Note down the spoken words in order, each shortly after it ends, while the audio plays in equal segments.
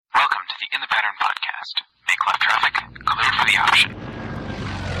In the Pattern Podcast. Make left traffic clear for the option.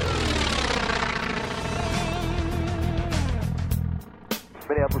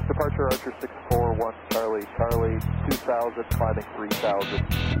 Minneapolis departure, Archer 641, Charlie 2000, climbing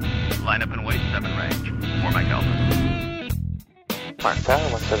 3000. Line up and wait, 7 range. 4 Mike Alpha. Mark Tower,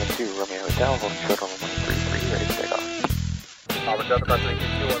 172, Romeo Hotel, hold short on 133, ready to take off. Albert Delta, Patrick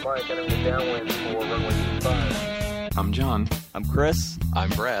 21 Mike, entering the downwind for runway 25. I'm John. I'm Chris. I'm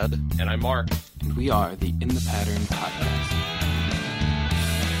Brad. And I'm Mark. And we are the In the Pattern Podcast.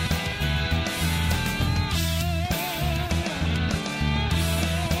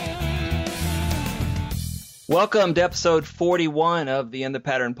 Welcome to episode 41 of the In the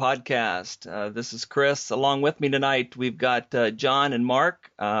Pattern Podcast. This is Chris. Along with me tonight, we've got John and Mark.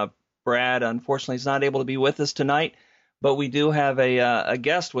 Brad, unfortunately, is not able to be with us tonight, but we do have a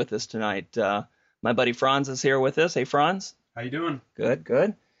guest with us tonight. My buddy Franz is here with us. Hey, Franz. How you doing? Good.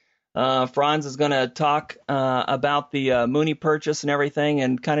 Franz is going to talk about the Mooney purchase and everything,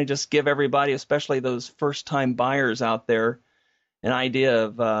 and kind of just give everybody, especially those first-time buyers out there, an idea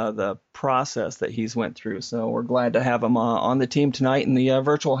of the process that he's went through. So we're glad to have him on the team tonight in the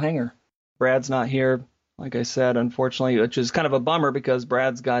virtual hangar. Brad's not here, like I said, unfortunately, which is kind of a bummer because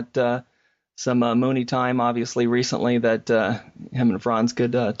Brad's got some Mooney time, obviously, recently that him and Franz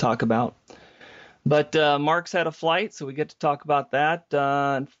could talk about. But Mark's had a flight, so we get to talk about that.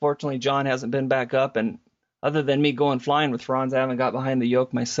 Unfortunately, John hasn't been back up, and other than me going flying with Franz, I haven't got behind the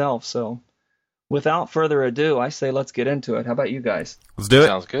yoke myself. So without further ado, I say let's get into it. How about you guys? Let's do it.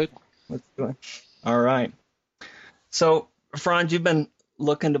 Sounds good. Let's do it. All right. So, Franz, you've been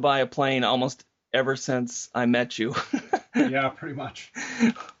looking to buy a plane almost ever since I met you. Yeah, pretty much.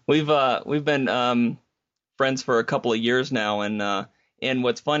 We've been friends for a couple of years now, and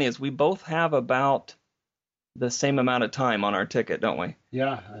what's funny is we both have about the same amount of time on our ticket, don't we?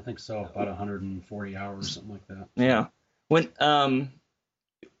 Yeah, I think so. About 140 hours, something like that. Yeah. When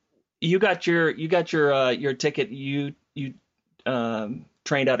you got your ticket, you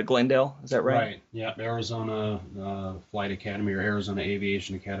trained out of Glendale, is that right? Right. Yeah, Arizona Flight Academy or Arizona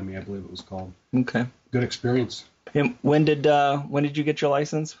Aviation Academy, I believe it was called. Okay. Good experience. And when did you get your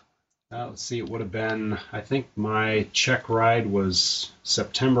license? Let's see, it would have been, I think my check ride was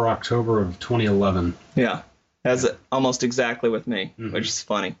September, October of 2011. Yeah, that's almost exactly with me, which is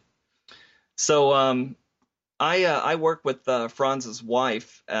funny. So I work with Franz's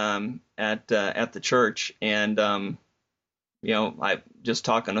wife at the church, and I just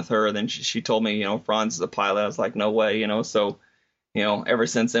talking with her, then she told me, Franz is a pilot. I was like, no way, so ever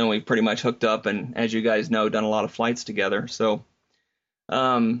since then we pretty much hooked up, and as you guys know, done a lot of flights together. So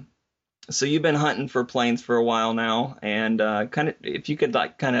So you've been hunting for planes for a while now, and kind of if you could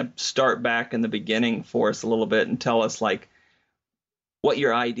kind of start back in the beginning for us a little bit and tell us what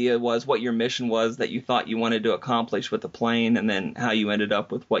your idea was, what your mission was that you thought you wanted to accomplish with the plane, and then how you ended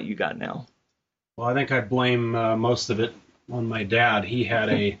up with what you got now. Well, I think I blame most of it on my dad. He had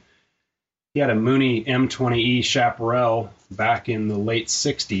a Mooney M20E Chaparral back in the late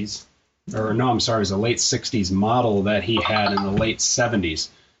 60s. Or no, I'm sorry, it was a late 60s model that he had in the late 70s.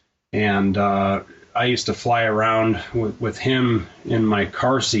 And I used to fly around with him in my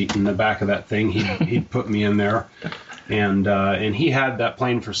car seat in the back of that thing. He'd put me in there, and he had that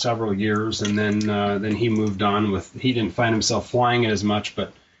plane for several years, and then he moved on with. He didn't find himself flying it as much,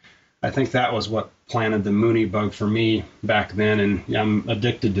 but I think that was what planted the Mooney bug for me back then. And I'm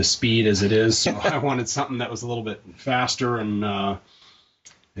addicted to speed as it is, so I wanted something that was a little bit faster, and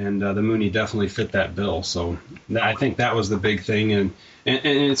the Mooney definitely fit that bill. So I think that was the big thing. And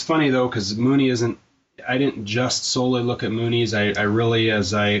it's funny, though, because Mooney isn't – I didn't just solely look at Moonies. I really,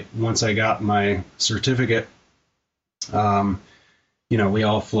 once I got my certificate, we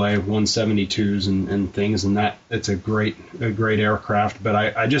all fly 172s and things, and that it's a great aircraft. But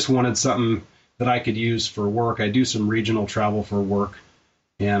I just wanted something that I could use for work. I do some regional travel for work,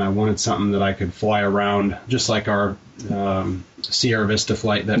 and I wanted something that I could fly around, just like our Sierra Vista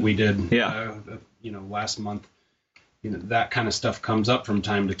flight that we did last month. That kind of stuff comes up from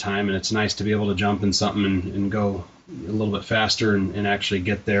time to time, and it's nice to be able to jump in something and go a little bit faster and actually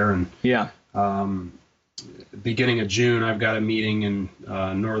get there. And beginning of June, I've got a meeting in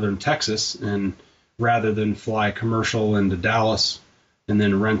northern Texas, and rather than fly commercial into Dallas and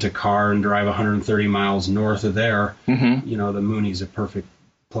then rent a car and drive 130 miles north of there, the Mooney's a perfect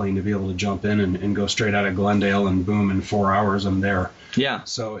plane to be able to jump in and go straight out of Glendale, and boom, in 4 hours I'm there. Yeah.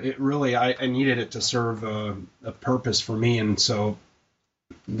 So it really, I needed it to serve a purpose for me, and so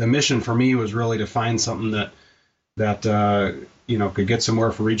the mission for me was really to find something that could get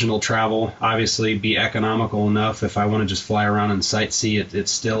somewhere for regional travel. Obviously, be economical enough if I want to just fly around and sightsee.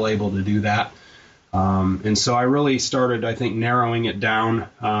 It's still able to do that. And so I really started, I think, narrowing it down.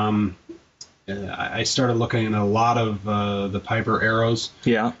 I started looking at a lot of the Piper Arrows.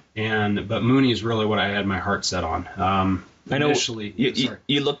 Yeah. But Mooney is really what I had my heart set on. I know Initially,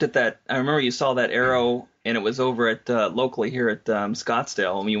 you looked at that. I remember you saw that Arrow, and it was over at locally here at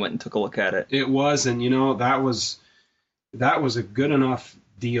Scottsdale, and you went and took a look at it. It was, and that was a good enough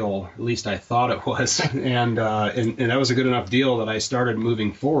deal. At least I thought it was, and that was a good enough deal that I started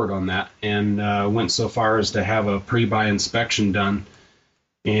moving forward on that, and went so far as to have a pre-buy inspection done.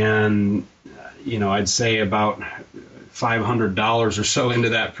 And I'd say about $500 or so into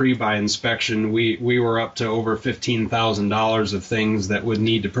that pre-buy inspection, we were up to over $15,000 of things that would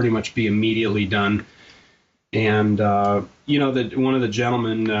need to pretty much be immediately done. And that one of the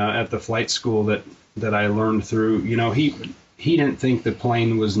gentlemen at the flight school that I learned through, he didn't think the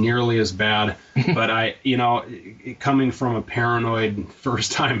plane was nearly as bad, but coming from a paranoid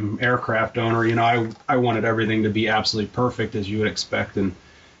first-time aircraft owner, I wanted everything to be absolutely perfect, as you would expect, and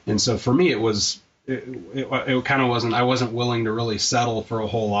so for me it kind of wasn't. I wasn't willing to really settle for a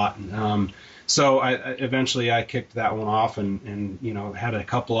whole lot. So I eventually kicked that one off, and had a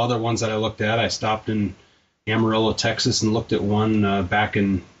couple other ones that I looked at. I stopped in Amarillo, Texas, and looked at one back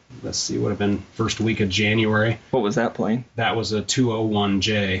in, let's see, would have been first week of January. What was that plane? That was a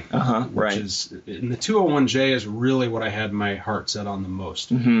 201J. Right. And the 201J is really what I had my heart set on the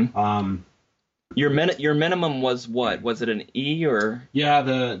most. Mm-hmm. Your minimum was what? Was it an E or? Yeah,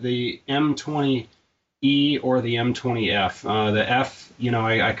 the M20E or the M20F. The F,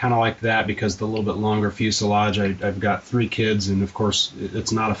 I kind of like that because the little bit longer fuselage. I've got 3 kids, and of course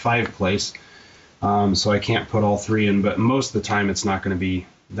it's not a 5-place, so I can't put all 3 in. But most of the time it's not going to be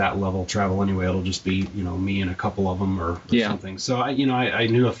that level travel anyway. It'll just be me and a couple of them or something. So I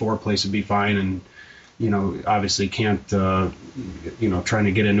knew a 4-place would be fine, and obviously can't, trying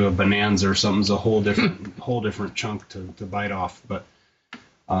to get into a Bonanza or something's a whole different chunk to bite off. But,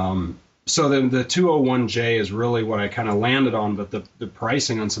 so the 201J is really what I kind of landed on, but the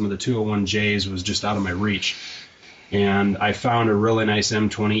pricing on some of the 201Js was just out of my reach. And I found a really nice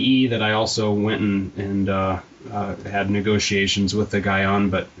M20E that I also went and had negotiations with the guy on,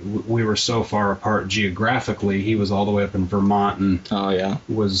 but we were so far apart geographically. He was all the way up in Vermont and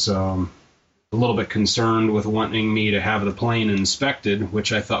was a little bit concerned with wanting me to have the plane inspected,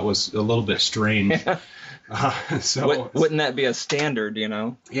 which I thought was a little bit strange. So wouldn't that be a standard,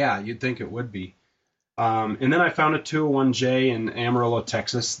 Yeah, you'd think it would be. And then I found a 201J in Amarillo,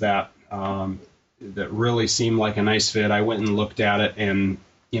 Texas that really seemed like a nice fit. I went and looked at it, and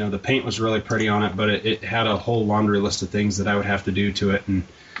the paint was really pretty on it, but it had a whole laundry list of things that I would have to do to it,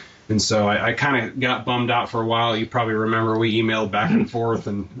 and so I kind of got bummed out for a while. You probably remember we emailed back and forth,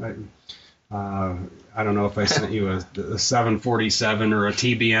 and I don't know if I sent you a 747 or a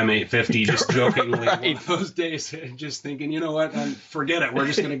TBM 850, just jokingly one of those days, just thinking, you know what, forget it. We're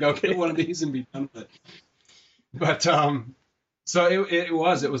just going to go get one of these and be done with it. But so it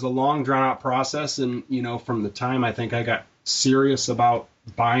was a long, drawn-out process, and from the time I think I got serious about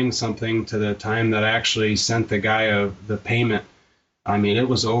buying something to the time that I actually sent the guy the payment, I mean, it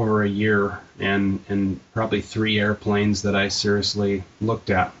was over a year and probably 3 airplanes that I seriously looked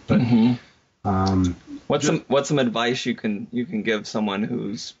at. But what's some advice you can give someone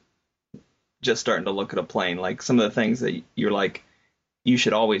who's just starting to look at a plane? Like some of the things that you're like, you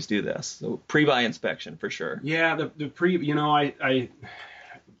should always do this. So pre-buy inspection for sure. Yeah, I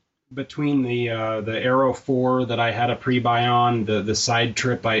between the Aero 4 that I had a pre-buy on, the side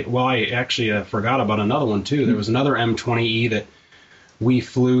trip, I actually forgot about another one too. There was another M20E that we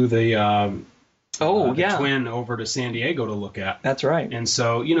flew the twin over to San Diego to look at. That's right. And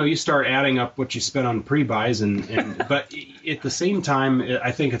so, you start adding up what you spent on pre-buys, but at the same time,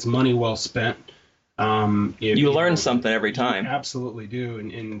 I think it's money well spent. You learn something every time. You absolutely do.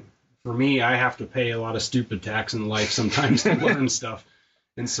 And for me, I have to pay a lot of stupid tax in life sometimes to learn stuff.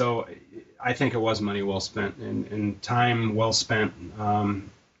 And so I think it was money well spent and time well spent.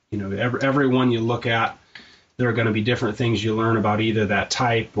 Every one you look at, there are going to be different things you learn about either that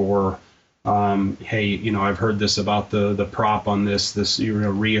type or, hey, I've heard this about the prop on this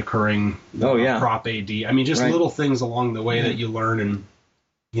reoccurring prop AD. I mean, just little things along the way that you learn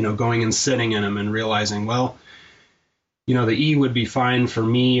and, going and sitting in them and realizing, well, the E would be fine for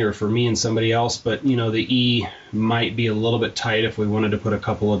me or for me and somebody else, but, the E might be a little bit tight if we wanted to put a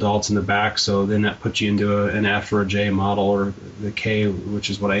couple adults in the back. So then that puts you into an F or a J model or the K, which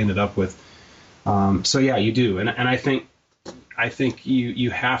is what I ended up with. So yeah, you do. And I think I think you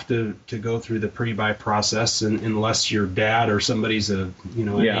have to go through the pre-buy process, and unless your dad or somebody's an A&P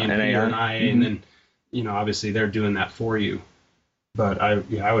or an IA, and then obviously they're doing that for you. But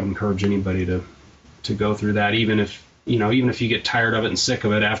I would encourage anybody to go through that, even if you get tired of it and sick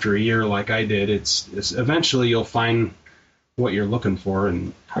of it after a year like I did. It's eventually you'll find what you're looking for,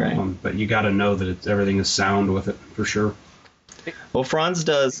 and but you got to know that everything is sound with it for sure. Well, Franz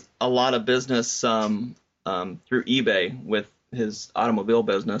does a lot of business through eBay with his automobile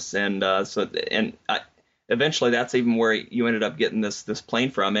business, and eventually that's even where you ended up getting this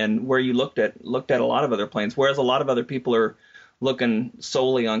plane from, and where you looked at a lot of other planes, whereas a lot of other people are looking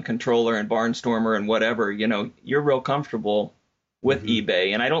solely on Controller and Barnstormer and whatever. You're real comfortable with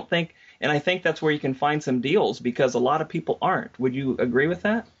eBay, and I think that's where you can find some deals, because a lot of people aren't. Would you agree with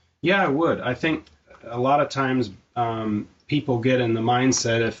that? Yeah, I would. I think a lot of times people get in the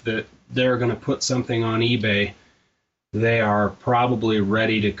mindset that they're going to put something on eBay, they are probably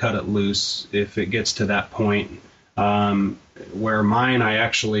ready to cut it loose if it gets to that point. Where mine, I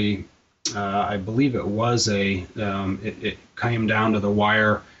actually, I believe it was it came down to the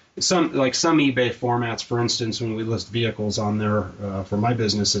wire. Some eBay formats, for instance, when we list vehicles on there for my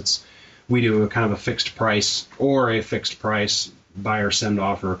business, we do a kind of a fixed price or a fixed price buy or send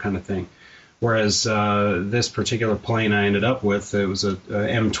offer kind of thing. Whereas this particular plane I ended up with, it was a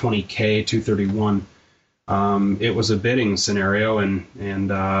M20K 231. It was a bidding scenario,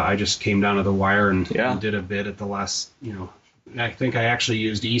 and I just came down to the wire and did a bid at the last. I think I actually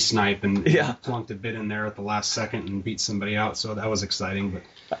used eSnipe and plunked a bid in there at the last second and beat somebody out. So that was exciting.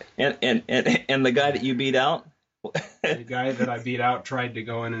 But and the guy that you beat out. The guy that I beat out tried to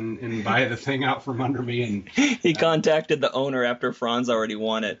go in and buy the thing out from under me, and he contacted the owner after Franz already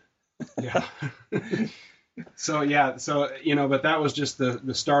won it. Yeah. So but that was just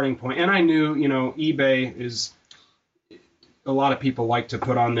the starting point. And I knew, eBay is, a lot of people like to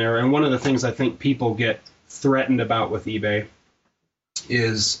put on there. And one of the things I think people get threatened about with eBay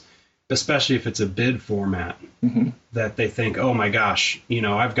is, especially if it's a bid format, that they think, oh my gosh,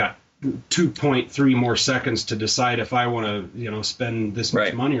 I've got 2.3 more seconds to decide if I want to, spend this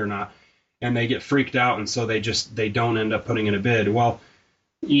much money or not. And they get freaked out. And so they don't end up putting in a bid. Well,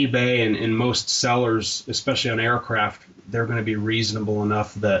 eBay and most sellers, especially on aircraft, they're going to be reasonable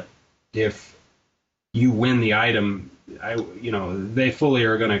enough that if you win the item, they fully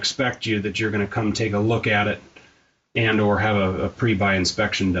are going to expect that you're going to come take a look at it and or have a pre-buy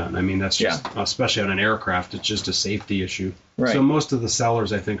inspection done. I mean, that's just, especially on an aircraft, it's just a safety issue. Right. So most of the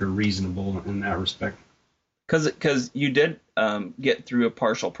sellers, I think, are reasonable in that respect. Because you did get through a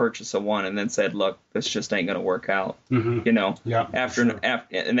partial purchase of one and then said, look, this just ain't going to work out. After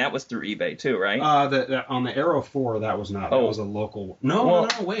and that was through eBay too, right? On the Aero 4, that was not. That was a local. No,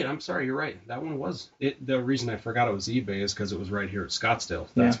 wait, I'm sorry, you're right. That one was. The reason I forgot it was eBay is because it was right here at Scottsdale.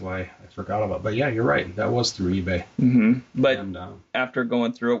 That's why I forgot about it. But yeah, you're right. That was through eBay. But after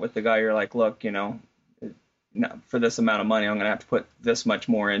going through it with the guy, you're like, look, for this amount of money, I'm going to have to put this much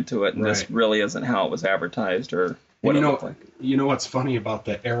more into it, and this really isn't how it was advertised or what it looked like. What's funny about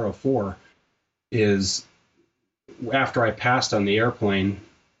the Aero 4 is after I passed on the airplane,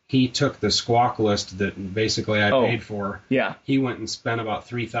 he took the squawk list that basically I paid for. Yeah. He went and spent about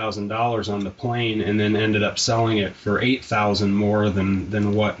 $3,000 on the plane and then ended up selling it for $8,000 more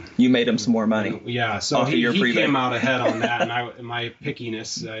than what. You made him some more money. Yeah. So he came out ahead on that, and my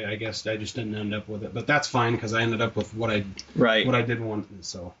pickiness, I guess I just didn't end up with it. But that's fine because I ended up with what I did want.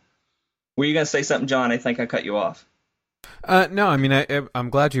 So. Were you going to say something, John? I think I cut you off. No, I mean, I'm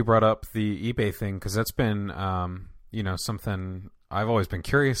glad you brought up the eBay thing, because that's been, something I've always been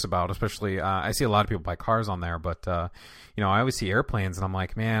curious about, especially I see a lot of people buy cars on there, but, I always see airplanes, and I'm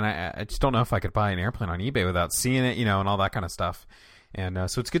like, man, I just don't know if I could buy an airplane on eBay without seeing it, and all that kind of stuff. And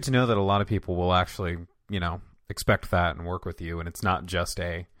so it's good to know that a lot of people will actually, expect that and work with you, and it's not just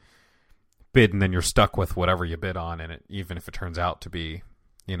a bid and then you're stuck with whatever you bid on, and even if it turns out to be,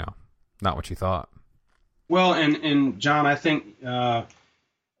 not what you thought. Well, and John, I think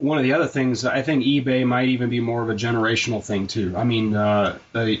one of the other things, I think eBay might even be more of a generational thing too. I mean,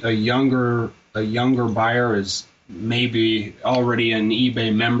 a younger buyer is maybe already an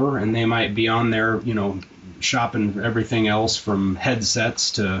eBay member, and they might be on there, shopping everything else from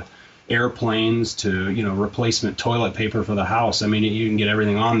headsets to airplanes to replacement toilet paper for the house. I mean, you can get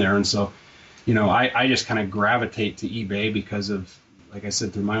everything on there, and so I just kind of gravitate to eBay because of, like I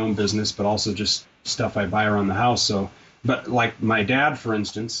said, through my own business, but also just stuff I buy around the house. So, but like my dad, for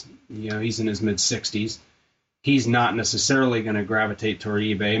instance, he's in his mid-60s. He's not necessarily going to gravitate toward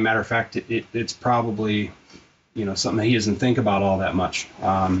eBay. Matter of fact, it's probably something that he doesn't think about all that much.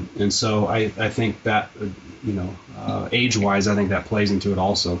 And so I think that, age-wise, I think that plays into it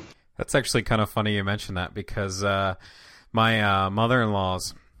also. That's actually kind of funny you mentioned that, because my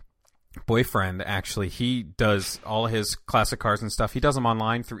mother-in-law's boyfriend, actually, he does all his classic cars and stuff. He does them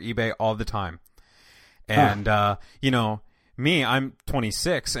online through eBay all the time. And, me, I'm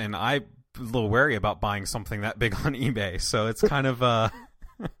 26, and I'm a little wary about buying something that big on eBay. So it's kind of...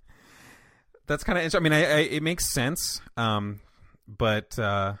 that's kind of interesting. I mean, it makes sense, but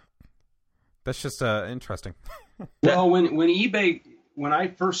that's just interesting. Well, when I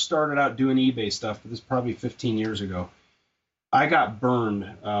first started out doing eBay stuff, this is probably 15 years ago, I got burned.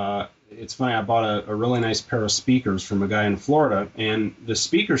 It's funny, I bought a really nice pair of speakers from a guy in Florida, and the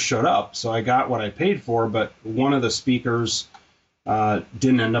speakers showed up, so I got what I paid for, but one of the speakers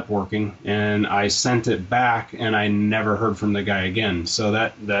didn't end up working, and I sent it back, and I never heard from the guy again. So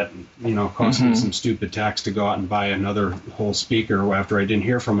that cost me some stupid tax to go out and buy another whole speaker after I didn't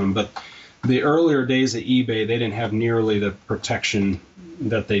hear from him. But the earlier days of eBay, they didn't have nearly the protection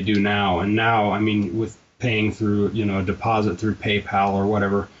that they do now. And now, I mean, with paying through, a deposit through PayPal or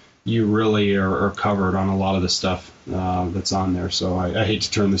whatever, you really are covered on a lot of the stuff that's on there. So I hate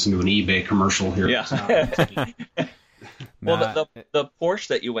to turn this into an eBay commercial here. Yeah. Well, the Porsche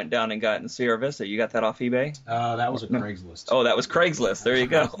that you went down and got in Sierra Vista, you got that off eBay? That was a Craigslist. Oh, that was Craigslist. There you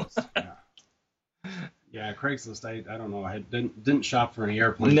go. Yeah, Craigslist. I don't know. I didn't shop for any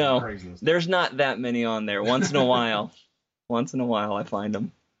airplanes. No, on Craigslist. There's not that many on there. Once in a while, I find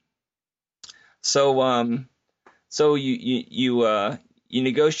them. So you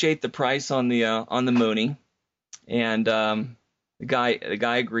negotiate the price on the Mooney, and the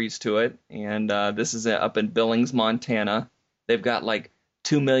guy agrees to it, and this is up in Billings, Montana. They've got like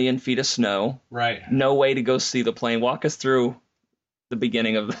 2 million feet of snow. Right. No way to go see the plane. Walk us through the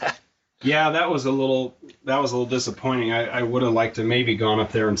beginning of that. Yeah, that was a little disappointing. I would have liked to maybe gone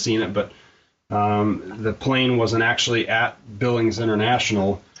up there and seen it, but the plane wasn't actually at Billings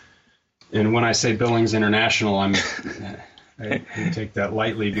International. And when I say Billings International, I take that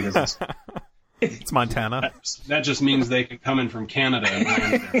lightly because it's Montana. That just means they can come in from Canada and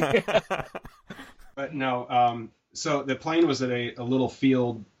land there. But no, so the plane was at a little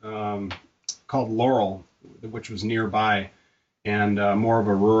field called Laurel, which was nearby, and more of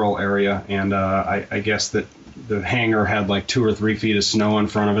a rural area. And I guess that the hangar had like 2 or 3 feet of snow in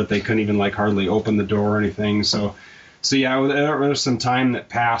front of it. They couldn't even like hardly open the door or anything. So yeah, there was some time that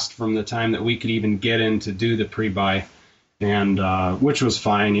passed from the time that we could even get in to do the pre-buy, and which was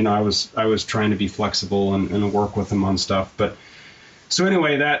fine. I was trying to be flexible and work with them on stuff. But so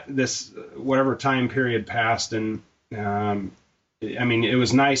anyway, this whatever time period passed, and I mean, it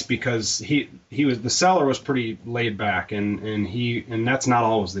was nice because the seller was pretty laid back, and that's not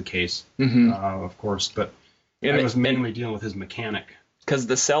always the case, of course. But I was mainly dealing with his mechanic, because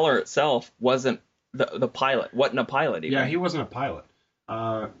the seller itself wasn't the pilot. Wasn't a pilot even. Yeah, he wasn't a pilot.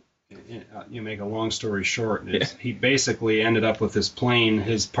 You make a long story short, he basically ended up with this plane.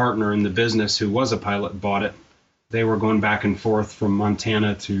 His partner in the business, who was a pilot, bought it. They were going back and forth from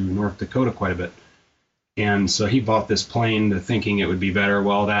Montana to North Dakota quite a bit. And so he bought this plane thinking it would be better.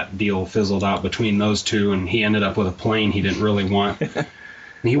 Well, that deal fizzled out between those two, and he ended up with a plane he didn't really want.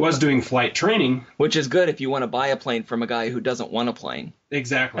 He was doing flight training. Which is good if you want to buy a plane from a guy who doesn't want a plane.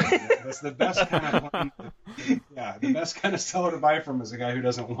 Exactly. That's the best kind of plane. Yeah, the best kind of seller to buy from is a guy who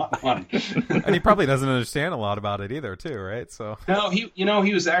doesn't want one. And he probably doesn't understand a lot about it either, too, right? So no,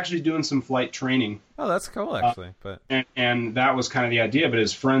 he was actually doing some flight training. Oh, that's cool, actually. But and that was kind of the idea. But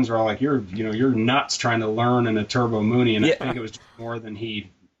his friends were all like, "You're nuts trying to learn in a turbo Mooney," and I think it was just more than he.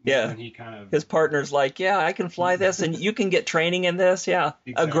 Yeah, he kind of. His partner's like, "Yeah, I can fly this, and you can get training in this." Yeah,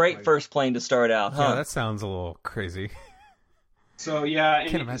 exactly. A great first plane to start out, huh? Yeah, that sounds a little crazy. So yeah, I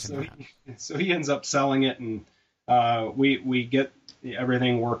can't imagine so he ends up selling it, and we get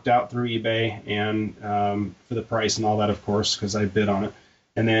everything worked out through eBay, and for the price and all that, of course, because I bid on it.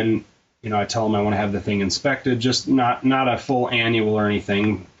 And then I tell him I want to have the thing inspected, just not a full annual or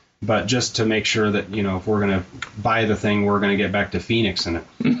anything, but just to make sure that if we're going to buy the thing, we're going to get back to Phoenix in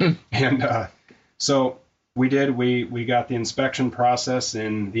it. And so we did. We got the inspection process,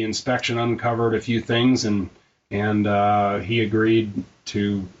 and the inspection uncovered a few things, and he agreed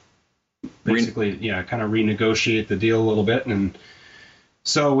to basically, kind of renegotiate the deal a little bit. And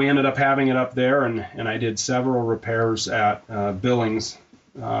so we ended up having it up there, and I did several repairs at Billings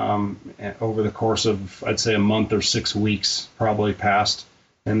over the course of, I'd say, a month or 6 weeks, probably passed.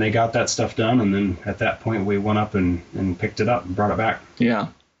 And they got that stuff done, and then at that point we went up and picked it up and brought it back. Yeah.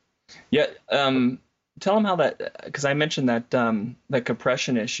 Yeah. Tell them how that, because I mentioned that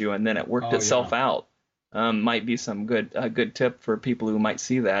compression issue, and then it worked itself out. might be some good tip for people who might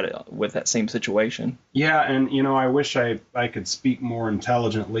see that with that same situation. Yeah, and I wish I could speak more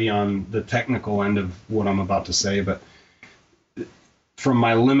intelligently on the technical end of what I'm about to say, but from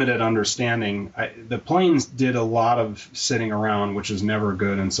my limited understanding, the planes did a lot of sitting around, which is never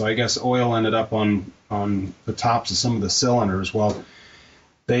good, and so I guess oil ended up on the tops of some of the cylinders. Well,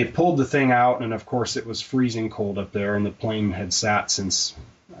 they pulled the thing out, and of course it was freezing cold up there, and the plane had sat since,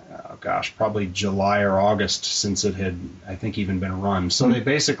 probably July or August since it had, I think, even been run. So they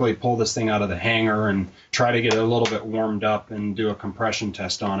basically pull this thing out of the hangar and try to get it a little bit warmed up and do a compression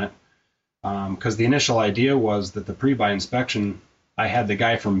test on it. Because the initial idea was that the pre-buy inspection, I had the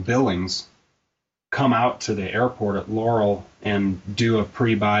guy from Billings come out to the airport at Laurel and do a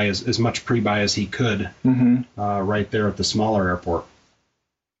pre-buy, as much pre-buy as he could, right there at the smaller airport.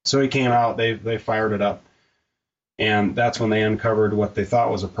 So he came out, they fired it up, and that's when they uncovered what they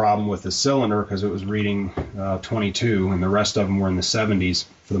thought was a problem with the cylinder, because it was reading 22, and the rest of them were in the 70s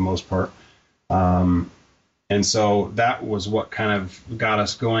for the most part. And so that was what kind of got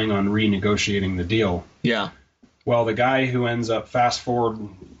us going on renegotiating the deal. Yeah. Well, the guy who ends up, fast forward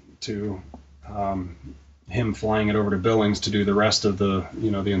to him flying it over to Billings to do the rest of the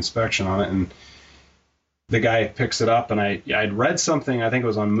inspection on it, and the guy picks it up, and I'd read something, I think it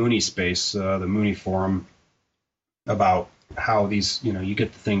was on Mooney Space, the Mooney forum, about how these, you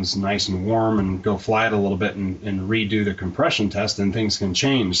get the things nice and warm and go fly it a little bit and redo the compression test, and things can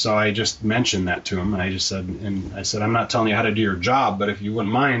change. So I just mentioned that to him, and I said, I'm not telling you how to do your job, but if you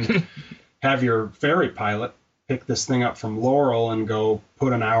wouldn't mind, have your ferry pilot pick this thing up from Laurel and go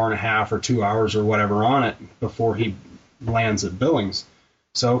put an hour and a half or 2 hours or whatever on it before he lands at Billings.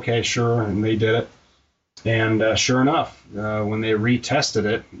 So, okay, sure, and they did it. And sure enough, when they retested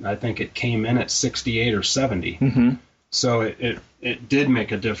it, I think it came in at 68 or 70. Mm-hmm. So it did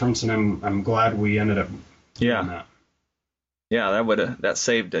make a difference, and I'm glad we ended up doing that. Yeah, that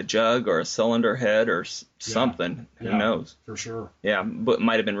saved a jug or a cylinder head or something. Who knows? For sure. Yeah, but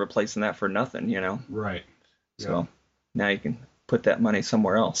might have been replacing that for nothing, Right. So now you can put that money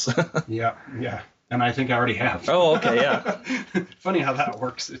somewhere else. Yeah. And I think I already have. Oh, okay, yeah. Funny how that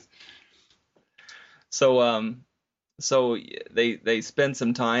works. So they spend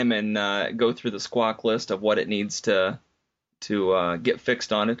some time and go through the squawk list of what it needs to get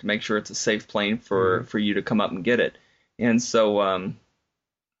fixed on it to make sure it's a safe plane for you to come up and get it. And so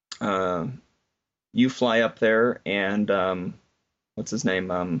you fly up there, and what's his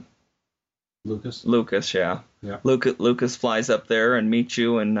name? Lucas, yeah. Lucas flies up there and meets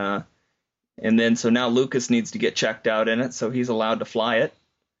you, and then so now Lucas needs to get checked out in it, so he's allowed to fly it.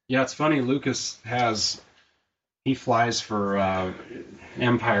 Yeah, it's funny. Lucas he flies for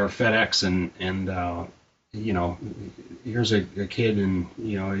Empire FedEx, and here's a kid, and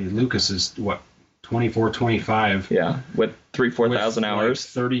Lucas is what, 24, 25. Yeah, with 4,000 hours.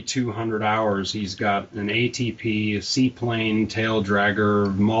 Like 3,200 hours. He's got an ATP, a seaplane, tail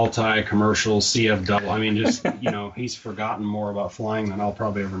dragger, multi-commercial, CFW. I mean, just, he's forgotten more about flying than I'll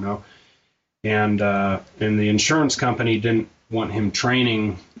probably ever know. And the insurance company didn't want him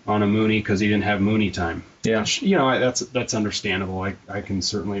training on a Mooney because he didn't have Mooney time. Yeah. Which, that's understandable. I can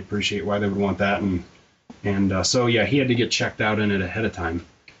certainly appreciate why they would want that. And so, yeah, he had to get checked out in it ahead of time.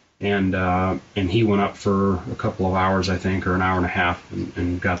 And he went up for a couple of hours, I think, or an hour and a half,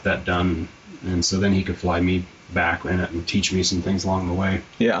 and got that done. And so then he could fly me back in it and teach me some things along the way.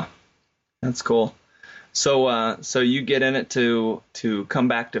 Yeah, that's cool. So you get in it to come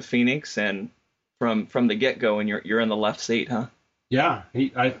back to Phoenix, and from the get-go, and you're in the left seat, huh? Yeah,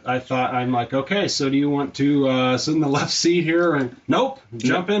 I thought, I'm like, okay, so do you want to sit in the left seat here? And nope,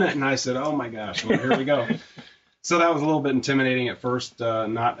 jump in it. And I said, oh my gosh, well, here we go. So that was a little bit intimidating at first,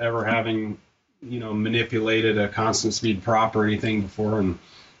 not ever having, manipulated a constant speed prop or anything before, and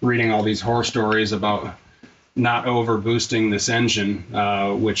reading all these horror stories about not over boosting this engine,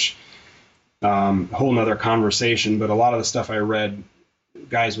 which whole nother conversation. But a lot of the stuff I read,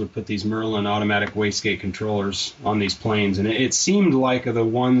 guys would put these Merlin automatic wastegate controllers on these planes, and it seemed like the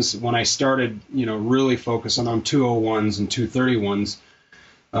ones when I started, really focusing on 201s and 231s.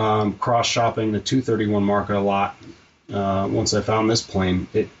 Cross-shopping the 231 market a lot. Once I found this plane,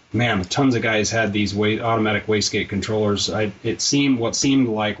 tons of guys had these automatic wastegate controllers. What seemed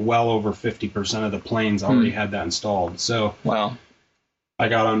like well over 50% of the planes already had that installed. So wow. I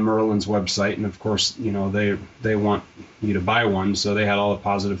got on Merlin's website, and of course, they want you to buy one, so they had all the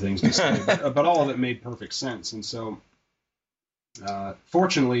positive things to say. but all of it made perfect sense. And so,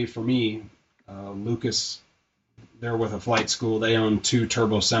 fortunately for me, Lucas, they're with a flight school. They own 2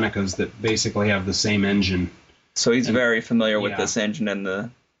 Turbo Senecas that basically have the same engine. So he's very familiar with this engine and the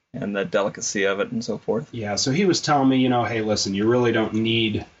and the delicacy of it and so forth. Yeah, so he was telling me, hey, listen, you really don't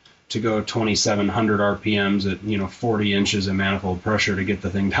need to go 2,700 RPMs at, 40 inches of manifold pressure to get the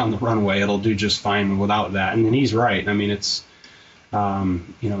thing down the runway. It'll do just fine without that. And he's right. I mean, it's,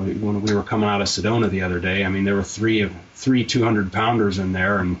 when we were coming out of Sedona the other day, I mean, there were three 200-pounders in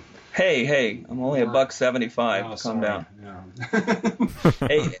there. And Hey, I'm only $175. Oh, Calm sorry. down. Yeah.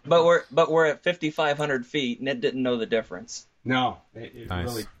 Hey, but we're at 5,500 feet, and it didn't know the difference. No, it Nice.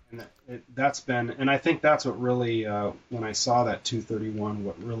 really, that's been, and I think that's what really, when I saw that 231,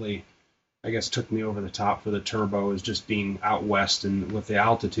 what really, I guess, took me over the top for the turbo is just being out west and with the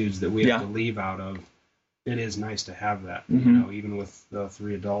altitudes that we have to leave out of. It is nice to have that, even with the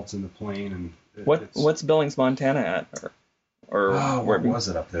 3 adults in the plane. And What's Billings, Montana at? Or where what was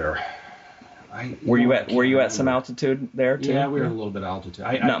it up there? Were you at some altitude there too? Yeah, we were a little bit altitude.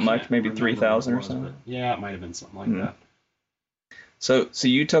 Not much, maybe 3,000 or something. Yeah, it might have been something like that. So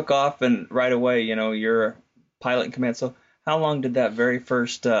you took off, and right away, you're a pilot in command. So how long did that very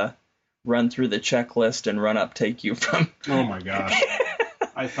first run through the checklist and run up take you from? Oh my gosh.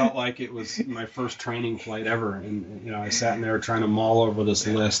 I felt like it was my first training flight ever, and I sat in there trying to mull over this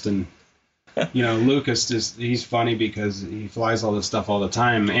list, and Lucas he's funny because he flies all this stuff all the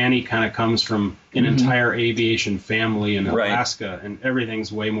time, and he kind of comes from an entire aviation family in Alaska, and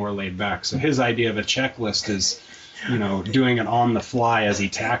everything's way more laid back. So his idea of a checklist is, doing it on the fly as he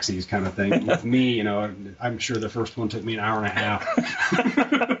taxis kind of thing. With me, I'm sure the first one took me an hour and a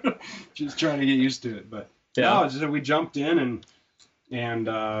half, just trying to get used to it. But no, just, we jumped in and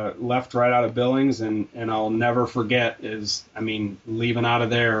left right out of Billings, and I'll never forget leaving out of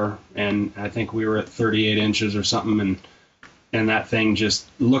there, and I think we were at 38 inches or something, and that thing just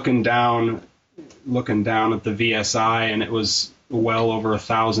looking down at the VSI, and it was well over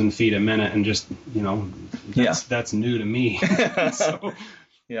 1,000 feet a minute, and just that's new to me. So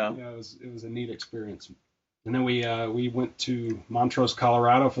it was a neat experience. And then we went to Montrose,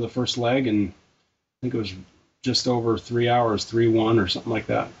 Colorado for the first leg, and I think it was just over 3 hours, 3:01 or something like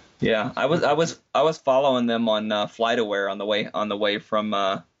that. Yeah, I was following them on FlightAware on the way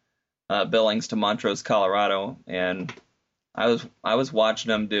from Billings to Montrose, Colorado, and I was watching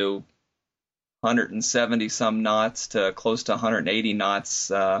them do 170 some knots to close to 180 knots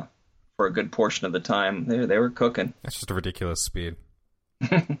for a good portion of the time. They were cooking. That's just a ridiculous speed.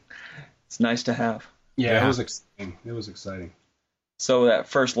 It's nice to have. Yeah, it was exciting. It was exciting. So that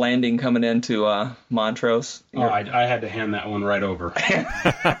first landing coming into Montrose. I had to hand that one right over.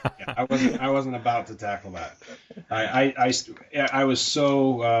 I wasn't about to tackle that. I was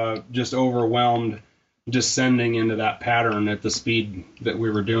so just overwhelmed descending into that pattern at the speed that we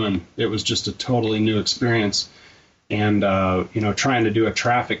were doing. It was just a totally new experience, and trying to do a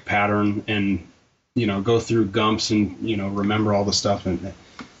traffic pattern and go through Gumps and remember all the stuff, and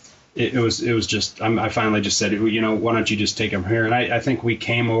it was just I finally just said, why don't you just take them here? And I think we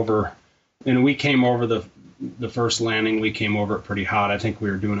came over the first landing. We came over it pretty hot. I think we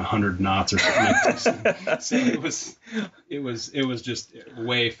were doing 100 knots or something like this. So it was just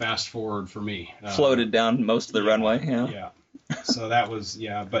way fast forward for me. Floated down most of the runway. Yeah. So that was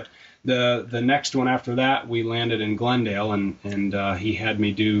but the next one after that, we landed in Glendale, and he had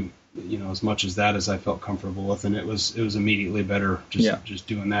me do as much as that as I felt comfortable with, and it was immediately better just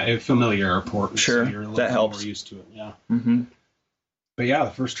doing that. A familiar airport, sure, so you're a little that helps. more used to it. Yeah. Mm-hmm. But yeah,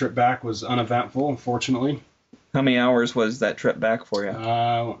 the first trip back was uneventful, unfortunately. How many hours was that trip back for you? It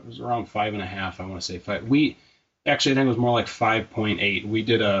was around 5.5. I want to say 5. I think it was more like 5.8. We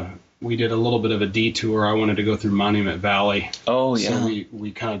did a little bit of a detour. I wanted to go through Monument Valley. Oh, yeah. So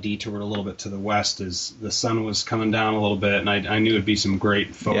we kind of detoured a little bit to the west as the sun was coming down a little bit, and I knew it'd be some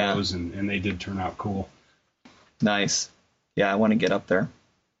great photos, and they did turn out cool. Nice. Yeah, I want to get up there.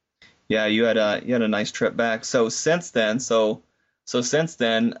 Yeah, you had a nice trip back. So since then,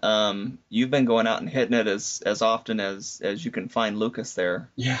 you've been going out and hitting it as often as you can find Lucas there.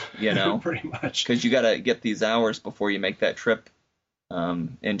 Yeah, pretty much. Because you got to get these hours before you make that trip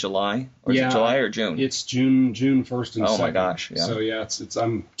in July. Or is it July or June? It's June 1st and 2nd. Oh my gosh! Yeah. So yeah, it's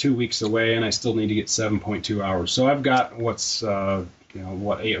I'm 2 weeks away, and I still need to get 7.2 hours. So I've got roughly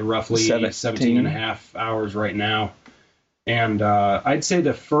 17 and a half hours right now. And I'd say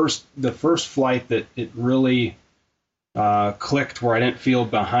the first flight that it really clicked where I didn't feel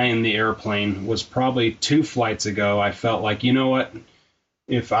behind the airplane was probably 2 flights ago. I felt like, what?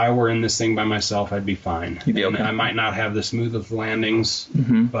 If I were in this thing by myself, I'd be fine. You'd be okay. And I might not have the smoothest landings,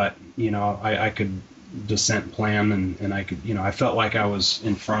 but, I could descent plan, and I could, I felt like I was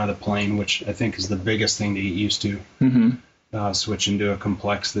in front of the plane, which I think is the biggest thing to get used to. Mm-hmm. Switching to a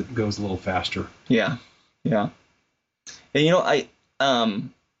complex that goes a little faster. Yeah. Yeah. And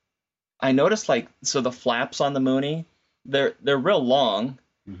I noticed so the flaps on the Mooney, they're real long,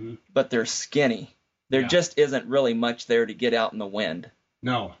 but they're skinny. There just isn't really much there to get out in the wind.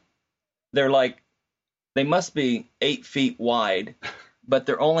 No. They're they must be 8 feet wide, but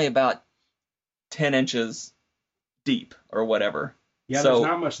they're only about 10 inches deep or whatever. Yeah, so,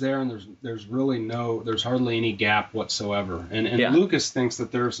 there's not much there, and there's hardly any gap whatsoever. And Lucas thinks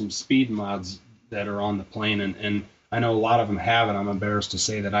that there are some speed mods that are on the plane, and I know a lot of them have it. I'm embarrassed to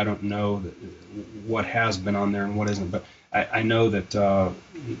say that I don't know what has been on there and what isn't, but I know that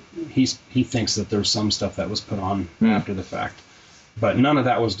he thinks that there's some stuff that was put on after the fact. But none of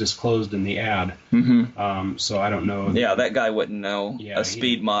that was disclosed in the ad, so I don't know. Yeah, that guy wouldn't know a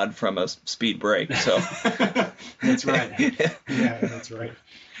speed mod from a speed brake. So that's right. Yeah, that's right.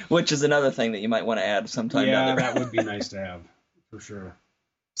 Which is another thing that you might want to add sometime. Yeah, that would be nice to have for sure.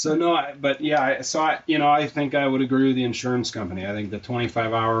 So no, I think I would agree with the insurance company. I think the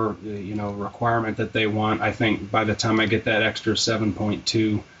 25-hour requirement that they want. I think by the time I get that extra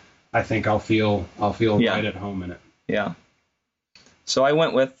 7.2, I think I'll feel right at home in it. Yeah. So I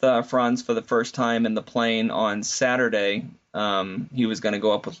went with Franz for the first time in the plane on Saturday. He was going to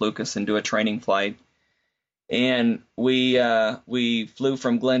go up with Lucas and do a training flight. And we flew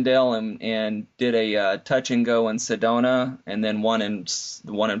from Glendale and did a touch and go in Sedona, and then one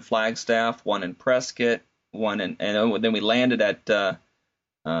in Flagstaff, one in Prescott, and then we landed at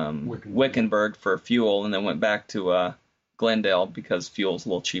Wickenburg for fuel, and then went back to Glendale because fuel's a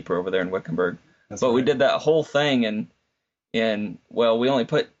little cheaper over there in Wickenburg. We did that whole thing, and we only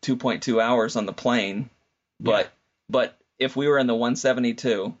put 2.2 hours on the plane, but if we were in the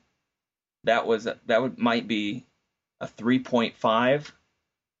 172. Might be a 3.5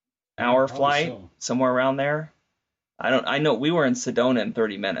 hour flight, somewhere around there. I know we were in Sedona in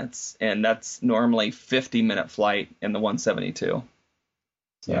 30 minutes, and that's normally 50-minute flight in the 172.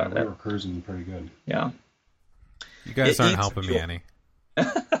 Yeah, we were cruising pretty good. Yeah. You guys aren't helping me any.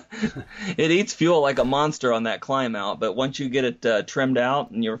 It eats fuel like a monster on that climb out, but once you get it trimmed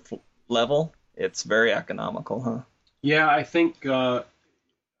out and you're level, it's very economical, huh? Yeah, I think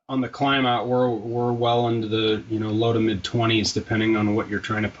on the climb out, we're well into the low to mid 20s, depending on what you're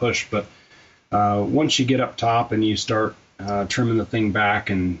trying to push. But once you get up top and you start trimming the thing back,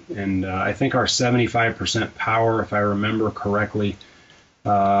 and I think our 75% power, if I remember correctly,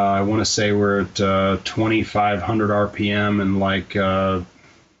 I want to say we're at 2,500 RPM and what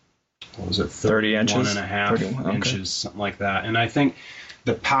was it, 30 inches, 1.5 inches, something like that. And I think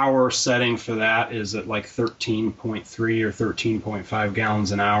the power setting for that is at 13.3 or 13.5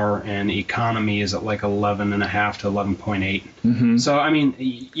 gallons an hour, and economy is at 11.5 to 11.8. Mm-hmm. So I mean,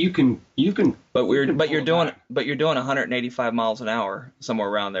 you can. But you're doing 185 miles an hour, somewhere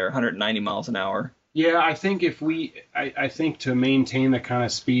around there, 190 miles an hour. Yeah, I think I think to maintain the kind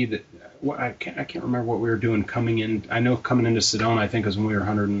of speed that I can't remember what we were doing coming in. I know coming into Sedona, I think it was when we were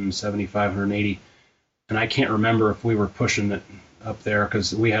 175, 180, and I can't remember if we were pushing it up there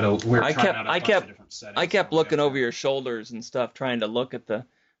because we were trying out a bunch of different settings. I kept looking over your shoulders and stuff, trying to look at the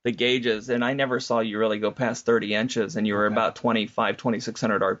gauges, and I never saw you really go past 30 inches, and you were about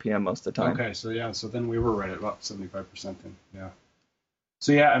 2,600 RPM most of the time. Okay, so then we were right at about 75% then, yeah.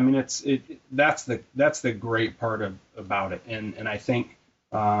 So yeah, I mean that's the great part about it, and I think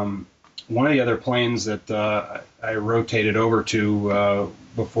one of the other planes that I rotated over to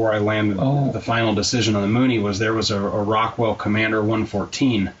before I landed the final decision on the Mooney was a Rockwell Commander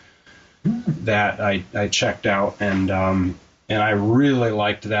 114 that I checked out, and I really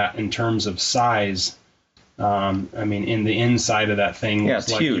liked that in terms of size. I mean, in the inside of that thing,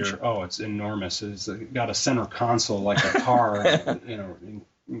 it's huge. It's enormous. It's got a center console like a car,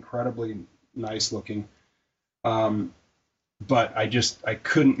 incredibly nice looking. But I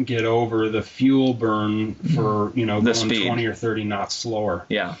couldn't get over the fuel burn for going speed. 20 or 30 knots slower.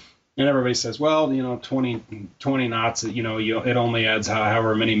 Yeah. And everybody says, well, 20 knots, it only adds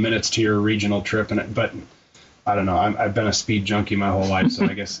however many minutes to your regional trip, but I don't know. I've been a speed junkie my whole life, so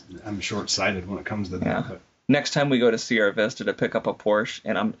I guess I'm short-sighted when it comes to that. Yeah. But next time we go to Sierra Vista to pick up a Porsche,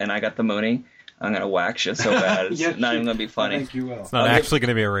 and I got the Mooney, I'm gonna wax you so bad. It's not even gonna be funny. I think you will. It's not actually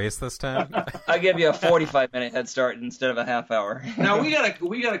gonna be a race this time. I give you a 45-minute head start instead of a half hour. Now we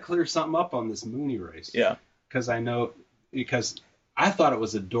gotta clear something up on this Mooney race. Yeah. Because I thought it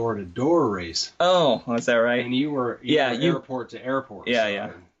was a door-to-door race. Oh, is that right? And you were airport to airport. Yeah,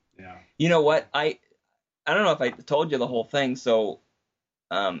 so, yeah. You know what? I don't know if I told you the whole thing. So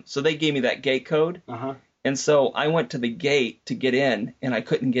they gave me that gate code. Uh-huh. And so I went to the gate to get in, and I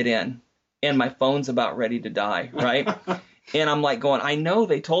couldn't get in. And my phone's about ready to die, right? And I'm I know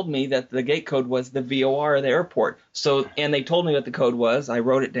they told me that the gate code was the VOR of the airport. So, and they told me what the code was. I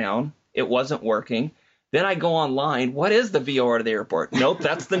wrote it down. It wasn't working. Then I go online. What is the VOR to the airport? Nope,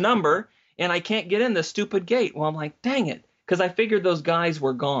 that's the number. And I can't get in this stupid gate. Well, I'm like, dang it. Because I figured those guys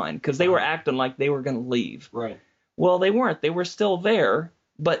were gone because they were acting like they were going to leave. Right. Well, they weren't. They were still there,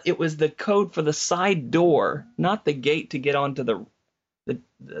 but it was the code for the side door, not the gate to get onto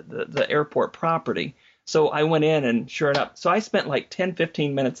the airport property. So I went in and sure enough. So I spent like 10,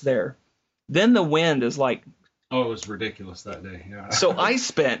 15 minutes there. Then the wind is like. Oh, it was ridiculous that day. Yeah. So I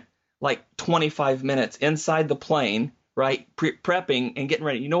spent like 25 minutes inside the plane, right, prepping and getting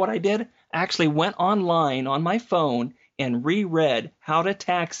ready. You know what I did? I actually went online on my phone and reread How to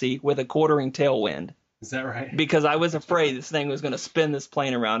Taxi with a Quartering Tailwind. Is that right? Because I was afraid this thing was going to spin this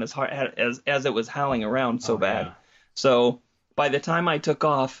plane around as hard as it was howling around so bad. Yeah. So by the time I took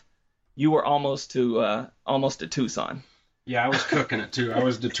off, you were almost to Tucson. Yeah, I was cooking it too. I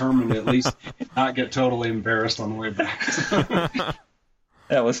was determined to at least not get totally embarrassed on the way back.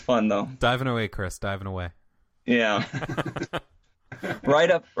 That was fun though. Diving away, Chris. Diving away. Yeah. right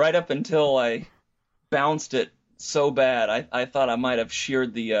up until I bounced it so bad, I thought I might have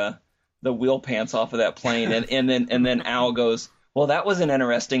sheared the wheel pants off of that plane, and then Al goes, "Well, that was an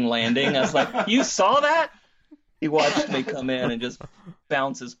interesting landing." I was like, "You saw that?" He watched me come in and just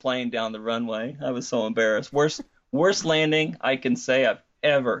bounce his plane down the runway. I was so embarrassed. Worst landing I can say I've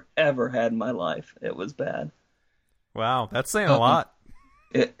ever had in my life. It was bad. Wow, that's saying a lot.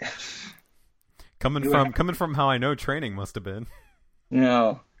 Coming from how I know training must have been.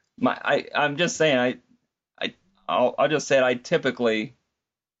 No, I'm just saying I'll just say it, I typically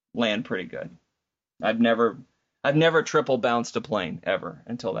land pretty good. I've never triple bounced a plane ever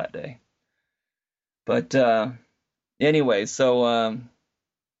until that day. But anyway, so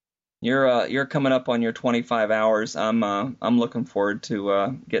you're coming up on your 25 hours. I'm looking forward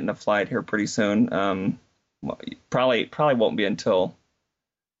to getting a flight here pretty soon. Probably won't be until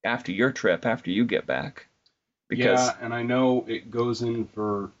after your trip, after you get back. Yeah, and I know it goes in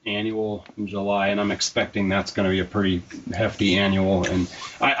for annual in July, and I'm expecting that's going to be a pretty hefty annual. And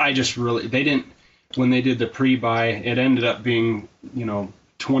I just really, when they did the pre-buy, it ended up being,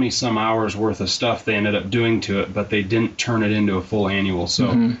 20 some hours worth of stuff they ended up doing to it, but they didn't turn it into a full annual.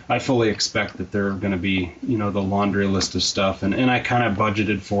 So I fully expect that they're going to be, the laundry list of stuff. And I kind of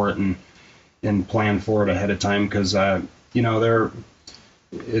budgeted for it and planned for it ahead of time because, they're,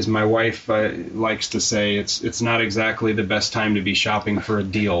 as my wife likes to say, it's not exactly the best time to be shopping for a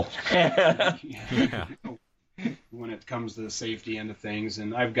deal when it comes to the safety end of things.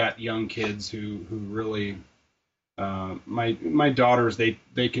 And I've got young kids who really, my daughters,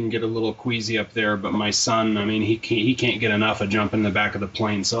 they can get a little queasy up there, but my son, I mean, he can't get enough of jumping in the back of the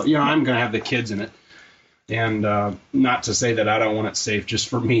plane. So, I'm going to have the kids in it. And not to say that I don't want it safe just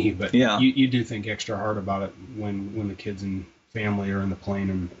for me, but you do think extra hard about it when the kids and family are in the plane.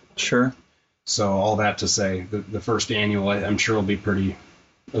 And sure. So all that to say, the first annual, I'm sure will be pretty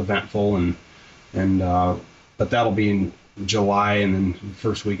eventful, but that'll be in July and then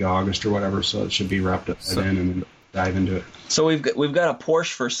first week of August or whatever. So it should be wrapped up by then and then dive into it. So we've got a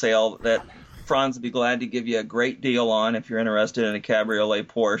Porsche for sale that Franz would be glad to give you a great deal on if you're interested in a cabriolet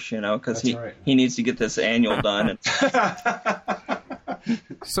Porsche, because he needs to get this annual done.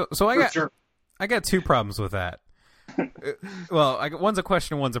 So I got two problems with that. Well, one's a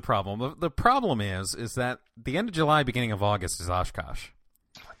question, one's a problem. The problem is that the end of July, beginning of August is Oshkosh.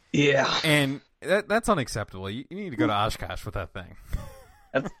 Yeah. And that's unacceptable. You need to go to Oshkosh with that thing.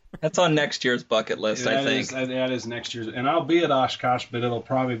 That's on next year's bucket list, I think. That is next year's, and I'll be at Oshkosh, but it'll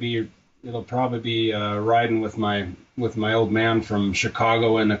probably be riding with my old man from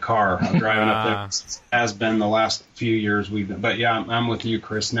Chicago in the car. I'm driving up there. It has been the last few years we've been. But yeah, I'm with you,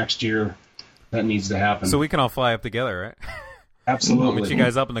 Chris. Next year, that needs to happen. So we can all fly up together, right? Absolutely. I'll meet you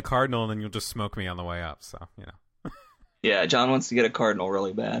guys up in the Cardinal, and then you'll just smoke me on the way up. So Yeah, John wants to get a Cardinal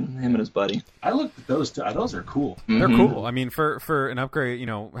really bad. Him and his buddy. I looked at those two. Those are cool. They're cool. I mean, for an upgrade,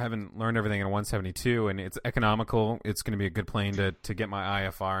 having learned everything in a 172, and it's economical, it's going to be a good plane to get my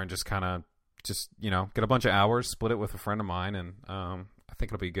IFR and just kind of get a bunch of hours, split it with a friend of mine, and I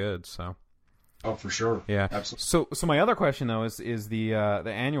think it'll be good. So. Oh, for sure. Yeah. Absolutely. So my other question though is the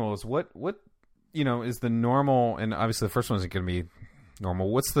annual is what is the normal, and obviously the first one isn't going to be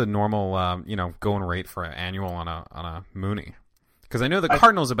normal. What's the normal going rate for an annual on a Mooney? Because I know the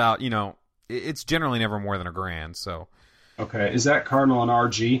Cardinal's about it's generally never more than $1,000. So. Okay, is that Cardinal an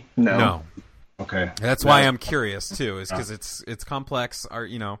RG? No. Okay. That's why I'm curious too, is because it's complex.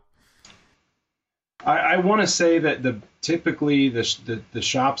 I want to say that typically the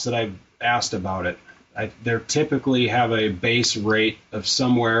shops that I've asked about it, They typically have a base rate of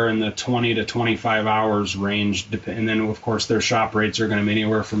somewhere in the 20 to 25 hours range, and then of course their shop rates are going to be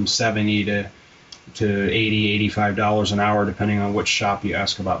anywhere from $70 to $80, $85 an hour, depending on which shop you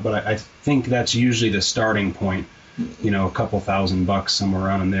ask about. But I think that's usually the starting point. A couple $1,000 somewhere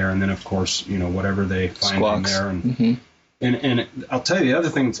around in there, and then of course whatever they find in there. And I'll tell you, the other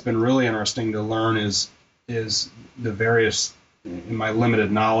thing that's been really interesting to learn is the various, in my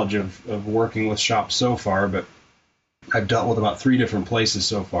limited knowledge of working with shops so far, but I've dealt with about 3 different places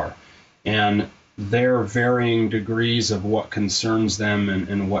so far, and their varying degrees of what concerns them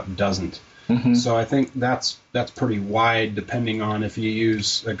and what doesn't. So I think that's pretty wide, depending on if you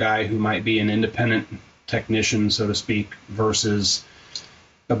use a guy who might be an independent technician, so to speak, versus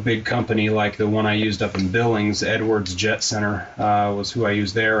a big company like the one I used up in Billings. Edwards Jet Center was who I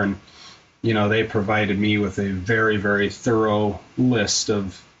used there, and they provided me with a very, very thorough list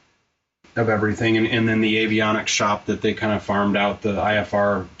of everything, and then the avionics shop that they kind of farmed out the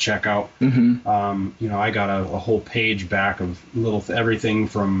IFR checkout. I got a whole page back of everything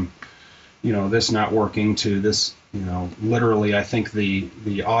from this not working to this. Literally, I think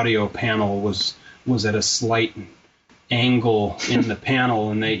the audio panel was at a slight angle in the panel,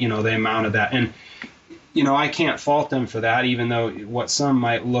 and they mounted that. And I can't fault them for that, even though what some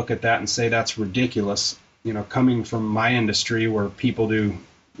might look at that and say that's ridiculous. Coming from my industry where people do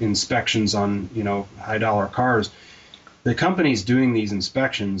inspections on high dollar cars, the companies doing these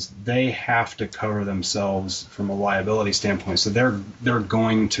inspections, they have to cover themselves from a liability standpoint. So they're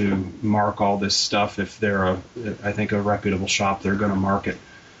going to mark all this stuff. If they're I think a reputable shop, they're going to mark it.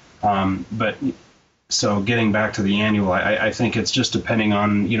 But so getting back to the annual, I think it's just depending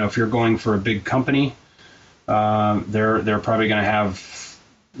on, if you're going for a big company, they're probably going to have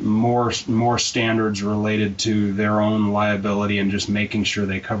more standards related to their own liability and just making sure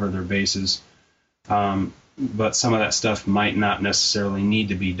they cover their bases. But some of that stuff might not necessarily need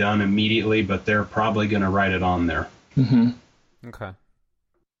to be done immediately, but they're probably going to write it on there. Okay.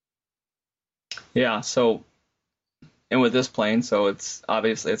 Yeah, so... And with this plane, so it's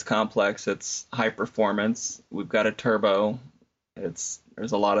obviously it's complex, it's high performance. We've got a turbo. There's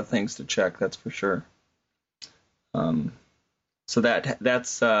a lot of things to check, that's for sure. So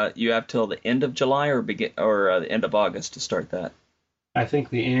that's you have till the end of July or the end of August to start that. I think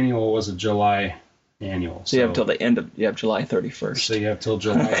the annual was a July annual. So you have till you have July 31st. So you have till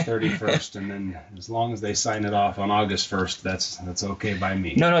July 31st, and then as long as they sign it off on August 1st, that's okay by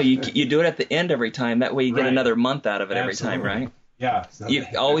me. No, you do it at the end every time. That way you get another month out of it every time, right? Yeah. You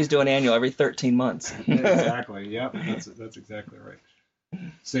always do an annual every 13 months. Exactly. Yep. That's exactly right.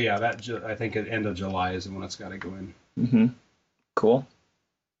 So yeah, I think at the end of July is when it's got to go in. Cool.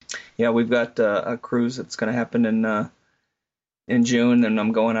 Yeah, we've got a cruise that's going to happen in June, and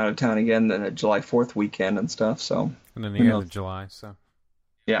I'm going out of town again the July 4th weekend and stuff. So. And then the end of July. So.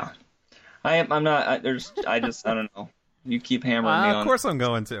 Yeah, I'm not. I don't know. You keep hammering me on. Of course I'm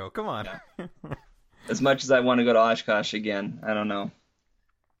going to. Come on. Yeah. As much as I want to go to Oshkosh again, I don't know.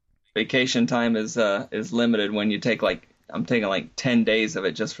 Vacation time is limited when you take I'm taking 10 days of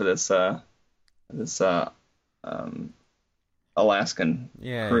it just for this Alaskan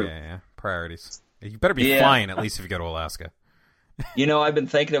crew. Yeah. Priorities. You better be flying at least if you go to Alaska. I've been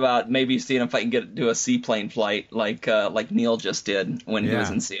thinking about maybe seeing if I can do a seaplane flight like Neil just did when he was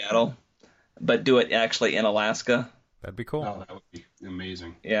in Seattle, but do it actually in Alaska. That'd be cool. Oh, that would be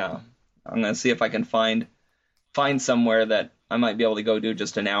amazing. Yeah, I'm gonna see if I can find somewhere that I might be able to go do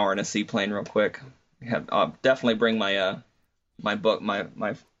just an hour in a seaplane real quick. I'll definitely bring my book, my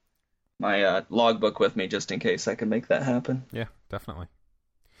logbook with me just in case I can make that happen. Yeah, definitely.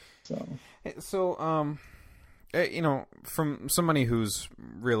 So, from somebody who's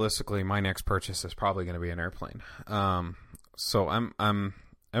realistically, my next purchase is probably going to be an airplane. So I'm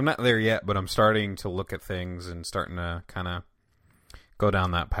not there yet, but I'm starting to look at things and starting to kind of go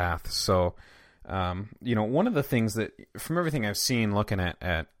down that path. So, one of the things that, from everything I've seen, looking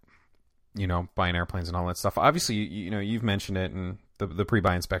at buying airplanes and all that stuff, obviously, you've mentioned it, and the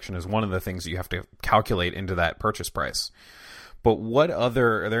pre-buy inspection is one of the things that you have to calculate into that purchase price. But are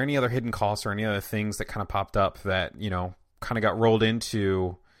there any other hidden costs or any other things that kind of popped up that, kind of got rolled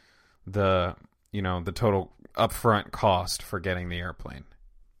into the total upfront cost for getting the airplane?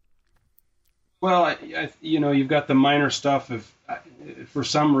 Well, you've got the minor stuff. If for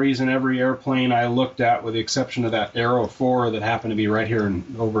some reason every airplane I looked at, with the exception of that Aero 4 that happened to be right here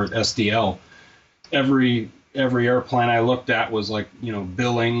over at SDL, every airplane I looked at was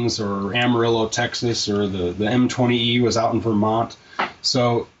Billings or Amarillo, Texas, or the M20E was out in Vermont.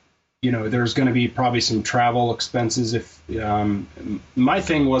 So there's going to be probably some travel expenses. If my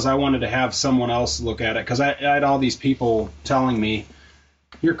thing was, I wanted to have someone else look at it, because I had all these people telling me,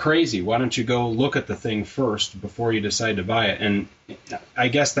 "You're crazy. Why don't you go look at the thing first before you decide to buy it?" And I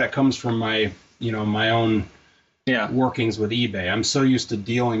guess that comes from my own workings with eBay. I'm so used to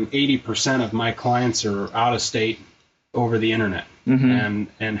dealing. 80% of my clients are out of state over the internet,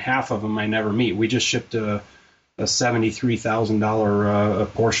 and half of them I never meet. We just shipped a $73,000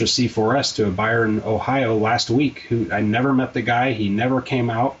 Porsche C4S to a buyer in Ohio last week who I never met the guy. He never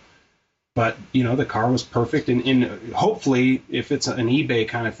came out, but the car was perfect. And hopefully, if it's an eBay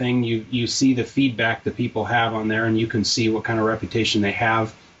kind of thing, you see the feedback that people have on there, and you can see what kind of reputation they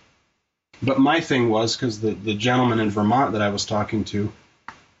have. But my thing was, because the gentleman in Vermont that I was talking to,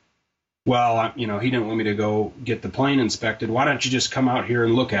 well, he didn't want me to go get the plane inspected. Why don't you just come out here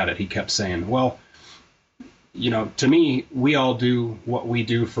and look at it? He kept saying. Well, to me, we all do what we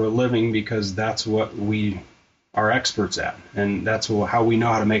do for a living because that's what we are experts at, and that's how we know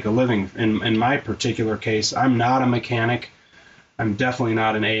how to make a living. In my particular case, I'm not a mechanic. I'm definitely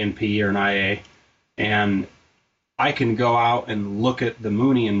not an A&P or an IA, and I can go out and look at the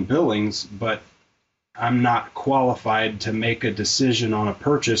Mooney and Billings, but I'm not qualified to make a decision on a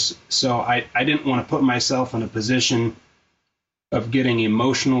purchase, so I didn't want to put myself in a position of getting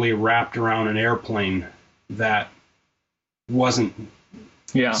emotionally wrapped around an airplane that wasn't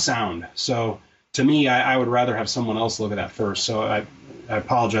sound. So to me, I would rather have someone else look at that first. So I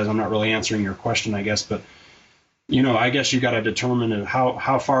apologize. I'm not really answering your question, I guess. But, I guess you got to determine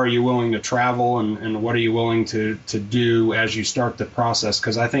how far are you willing to travel and what are you willing to do as you start the process.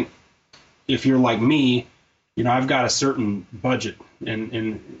 Because I think if you're like me, I've got a certain budget.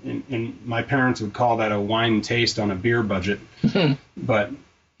 And my parents would call that a wine taste on a beer budget. But,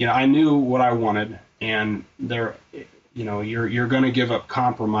 I knew what I wanted. And you're going to give up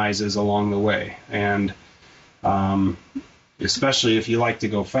compromises along the way, and especially if you like to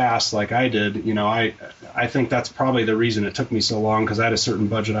go fast like I did. I think that's probably the reason it took me so long, because I had a certain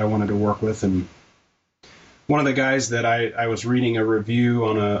budget I wanted to work with. And one of the guys that I was reading a review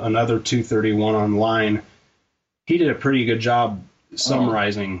on another 231 online, he did a pretty good job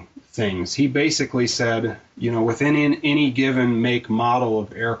summarizing things. He basically said, within any given make model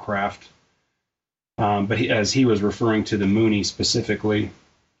of aircraft. But as he was referring to the Mooney specifically,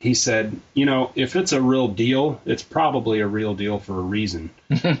 he said, if it's a real deal, it's probably a real deal for a reason.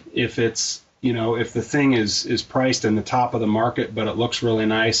 If it's, if the thing is priced in the top of the market, but it looks really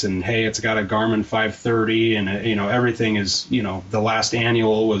nice, and hey, it's got a Garmin 530, and everything is, the last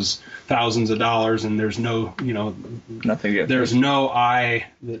annual was thousands of dollars, and there's no, nothing. There's no I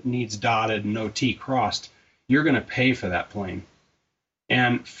that needs dotted, no T crossed. You're going to pay for that plane.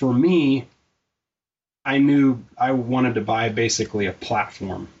 And for me, I knew I wanted to buy basically a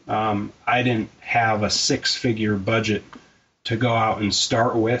platform. I didn't have a six-figure budget to go out and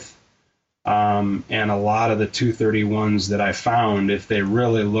start with. And a lot of the 231s that I found, if they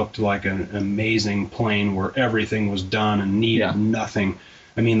really looked like an amazing plane where everything was done and needed nothing,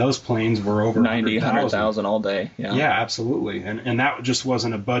 I mean, those planes were over 100,000 all day. Yeah, absolutely. And that just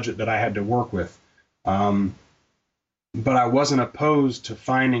wasn't a budget that I had to work with. But I wasn't opposed to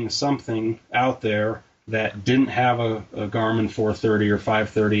finding something out there that didn't have a Garmin 430 or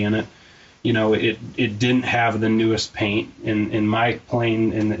 530 in it. It didn't have the newest paint. In my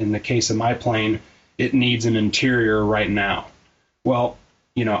plane, in the case of my plane, it needs an interior right now. Well,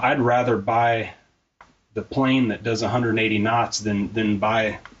 I'd rather buy the plane that does 180 knots than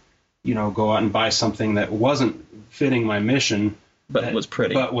buy, go out and buy something that wasn't fitting my mission, but was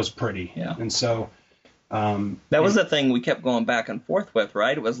pretty. Yeah. And so that was the thing we kept going back and forth with,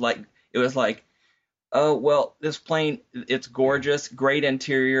 right? It was like, oh, well, this plane, it's gorgeous, great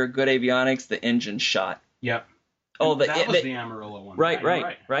interior, good avionics, the engine's shot. Yep. Oh, that was the Amarillo one. Right.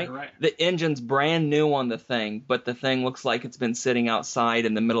 Right. The engine's brand new on the thing, but the thing looks like it's been sitting outside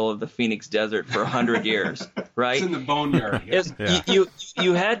in the middle of the Phoenix Desert for 100 years, right? It's in the boneyard.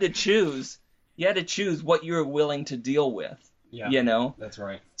 You had to choose. You had to choose what you were willing to deal with. Yeah. That's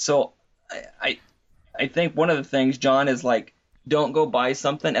right. So I think one of the things, John, is like, don't go buy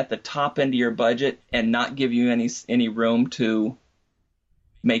something at the top end of your budget and not give you any room to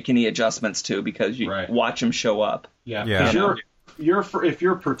make any adjustments to, because you watch them show up. Yeah. If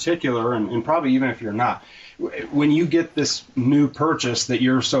you're particular, and probably even if you're not, when you get this new purchase that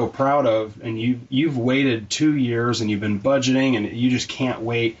you're so proud of, and you've waited 2 years and you've been budgeting and you just can't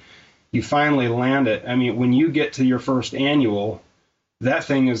wait, you finally land it. I mean, when you get to your first annual, that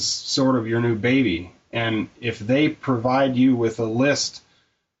thing is sort of your new baby. And if they provide you with a list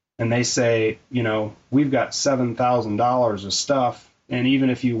and they say, we've got $7,000 of stuff And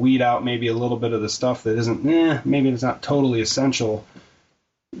even if you weed out maybe a little bit of the stuff that isn't, maybe it's not totally essential,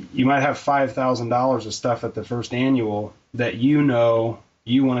 you might have $5,000 of stuff at the first annual that you know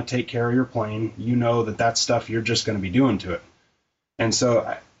you want to take care of your plane. You know that stuff you're just going to be doing to it. And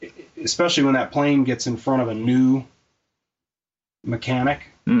so, especially when that plane gets in front of a new mechanic,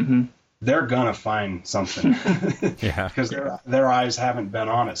 they're going to find something. Yeah. Because their eyes haven't been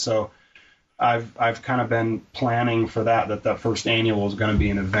on it. So I've kind of been planning for that first annual is going to be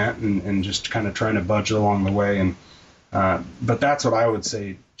an event and just kind of trying to budget along the way. And but that's what I would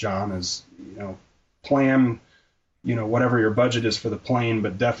say, John, is, plan, whatever your budget is for the plane,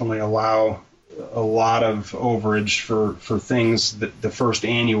 but definitely allow a lot of overage for things that the first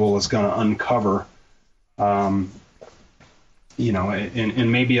annual is going to uncover. And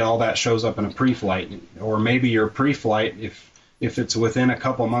maybe all that shows up in a pre-flight, or maybe your pre-flight, if it's within a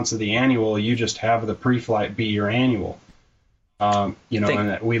couple months of the annual, you just have the pre-flight be your annual. And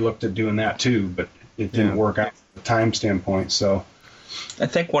we looked at doing that too, but it didn't work out from the time standpoint. So I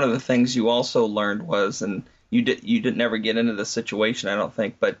think one of the things you also learned was, and you didn't ever get into this situation, I don't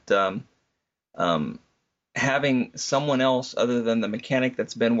think, but having someone else other than the mechanic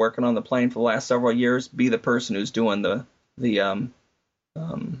that's been working on the plane for the last several years be the person who's doing the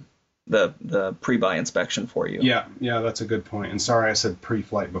pre-buy inspection for you. Yeah, that's a good point. And sorry, I said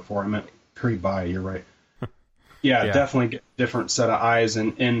pre-flight before. I meant pre-buy. You're right. Yeah, definitely get a different set of eyes.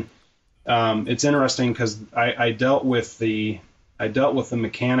 And it's interesting because I dealt with the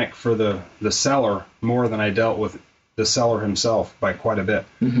mechanic for the seller more than I dealt with the seller himself by quite a bit.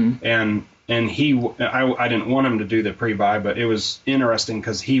 And I didn't want him to do the pre-buy, but it was interesting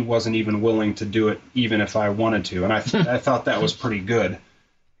because he wasn't even willing to do it even if I wanted to. And I thought that was pretty good,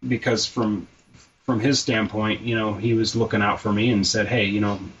 because from his standpoint, he was looking out for me and said, hey,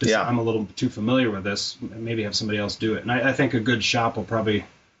 I'm a little too familiar with this. Maybe have somebody else do it. And I think a good shop will probably,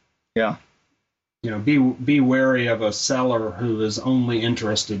 be wary of a seller who is only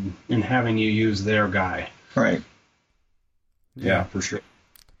interested in having you use their guy. Right. Yeah, for sure.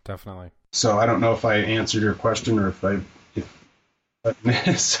 Definitely. So I don't know if I answered your question or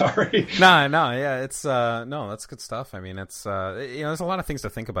sorry. No, yeah, it's no, that's good stuff. I mean, it's there's a lot of things to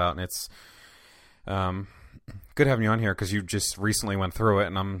think about, and it's good having you on here because you just recently went through it,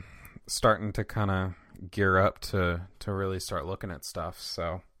 and I'm starting to kind of gear up to really start looking at stuff.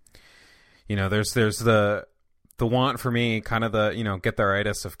 So, there's the want for me, kind of the get the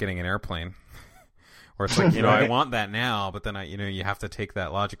itis of getting an airplane. Where it's like, I want that now, but then you have to take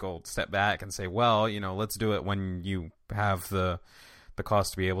that logical step back and say, well, let's do it when you have the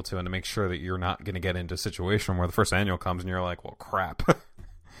cost to be able to, and to make sure that you're not going to get into a situation where the first annual comes and you're like, well, crap,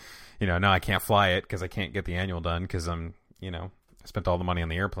 now I can't fly it because I can't get the annual done because I'm, I spent all the money on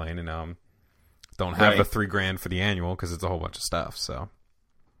the airplane and don't have the $3,000 for the annual because it's a whole bunch of stuff. So,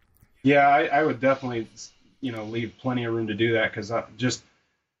 yeah, I would definitely, leave plenty of room to do that because just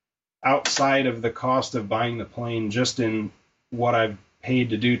outside of the cost of buying the plane, just in what I've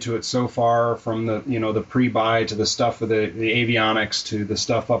paid to do to it so far, from the the pre-buy to the stuff with the avionics to the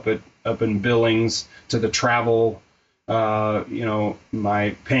stuff up in Billings to the travel,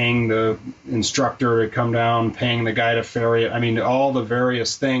 my paying the instructor to come down, paying the guy to ferry it. I mean, all the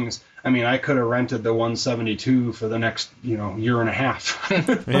various things. I mean, I could have rented the 172 for the next year and a half.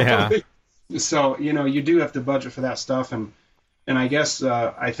 Yeah. So you do have to budget for that stuff, and I guess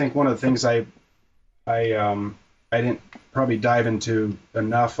I think one of the things I didn't probably dive into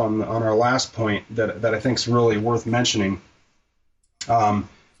enough on our last point that I think is really worth mentioning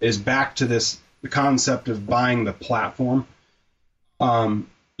is back to the concept of buying the platform.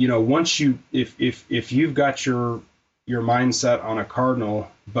 Once if you've got your mindset on a Cardinal,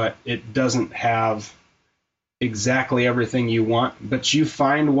 but it doesn't have exactly everything you want, but you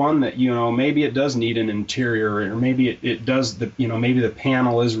find one that maybe it does need an interior, or maybe it does maybe the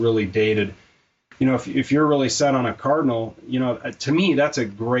panel is really dated. If you're really set on a Cardinal, to me that's a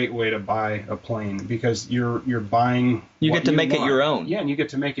great way to buy a plane, because you're buying. You get to make it your own. Yeah, and you get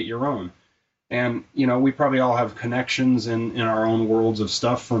to make it your own. And we probably all have connections in our own worlds of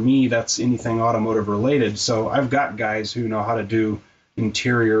stuff. For me, that's anything automotive related. So I've got guys who know how to do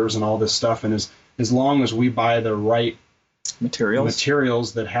interiors and all this stuff, and as long as we buy the right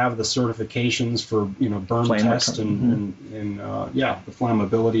materials that have the certifications for burn test and the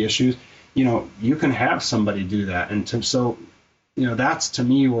flammability issues, you can have somebody do that. And that's to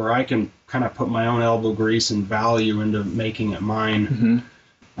me where I can kind of put my own elbow grease and value into making it mine,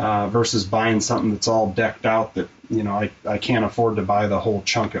 versus buying something that's all decked out that I can't afford to buy the whole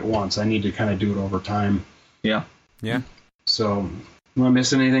chunk at once. I need to kind of do it over time. Yeah. Yeah. So Am I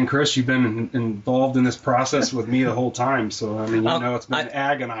missing anything, Chris? You've been involved in this process with me the whole time, so I mean, it's been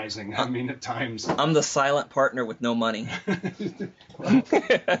agonizing. I mean, at times. I'm the silent partner with no money. Well,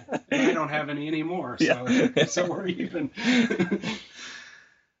 I don't have any anymore, so we're even.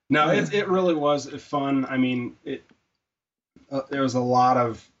 No, it really was fun. I mean, there was a lot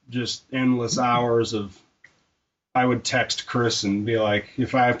of just endless hours of. I would text Chris and be like,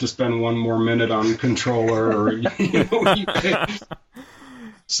 if I have to spend one more minute on controller, or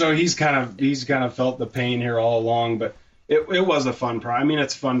so he's kind of felt the pain here all along, but it was a fun I mean,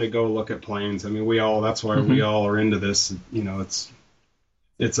 it's fun to go look at planes. I mean, that's why we all are into this.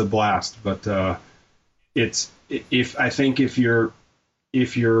 It's a blast, but if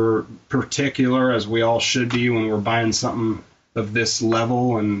you're particular, as we all should be when we're buying something of this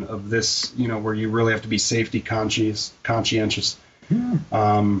level and of this, where you really have to be safety conscientious.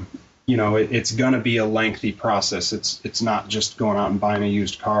 It's going to be a lengthy process. It's not just going out and buying a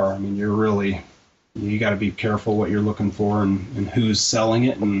used car. I mean, you got to be careful what you're looking for and who's selling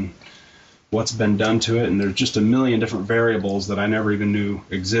it and what's been done to it. And there's just a million different variables that I never even knew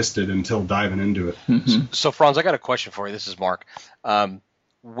existed until diving into it. Mm-hmm. So Franz, I got a question for you. This is Mark.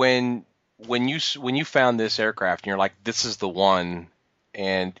 When you found this aircraft and you're like, this is the one,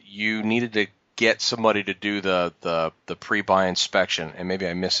 and you needed to get somebody to do the pre-buy inspection, and maybe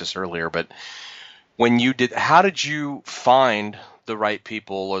I missed this earlier, but when you did, how did you find the right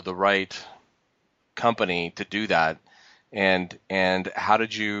people or the right company to do that, and how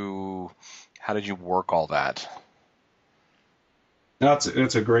did you work all that? That's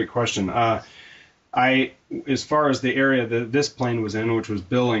a great question. As far as the area that this plane was in, which was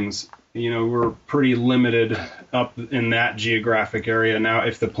Billings, we're pretty limited up in that geographic area. Now,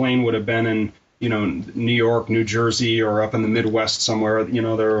 if the plane would have been in, New York, New Jersey, or up in the Midwest somewhere,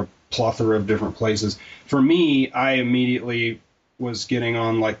 there are a plethora of different places. For me, I immediately was getting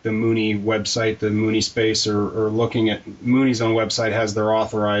on like the Mooney website, the Mooney Space, or looking at Mooney's own website has their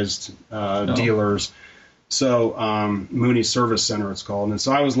authorized dealers. So Mooney Service Center, it's called. And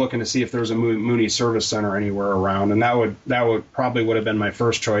so I was looking to see if there was a Mooney Service Center anywhere around, and that would have been my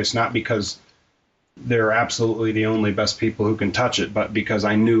first choice, not because they're absolutely the only best people who can touch it, but because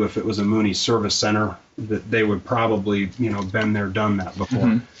I knew if it was a Mooney Service Center that they would probably been there, done that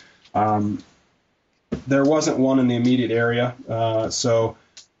before. Mm-hmm. There wasn't one in the immediate area, so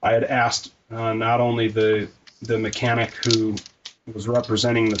I had asked not only the mechanic who was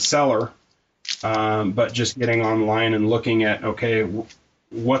representing the seller, but just getting online and looking at, okay,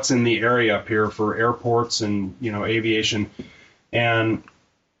 what's in the area up here for airports and, aviation. And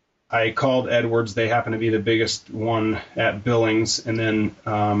I called Edwards. They happen to be the biggest one at Billings. And then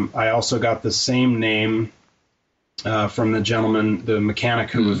I also got the same name from the gentleman, the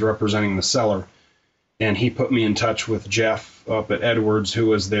mechanic who was representing the seller. And he put me in touch with Jeff up at Edwards, who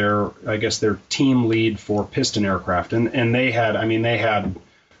was their team lead for piston aircraft. And they had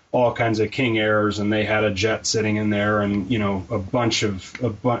all kinds of King Airs, and they had a jet sitting in there, and a bunch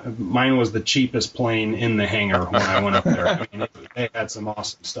of mine was the cheapest plane in the hangar when I went up there. I mean, they had some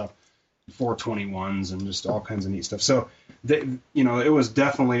awesome stuff, 421s and just all kinds of neat stuff. So it was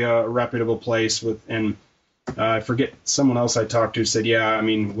definitely a reputable place and I forget, someone else I talked to said,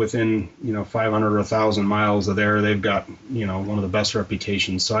 within 500 or 1,000 miles of there, they've got one of the best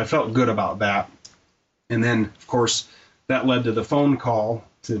reputations. So I felt good about that. And then of course that led to the phone call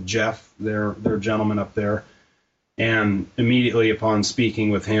to Jeff, their gentleman up there, and immediately upon speaking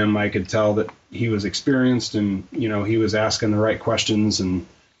with him, I could tell that he was experienced and he was asking the right questions, and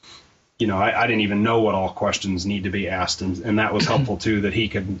I didn't even know what all questions need to be asked, and that was helpful too, that he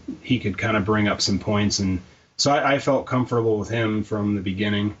could kind of bring up some points, and so I felt comfortable with him from the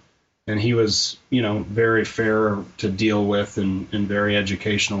beginning, and he was very fair to deal with and very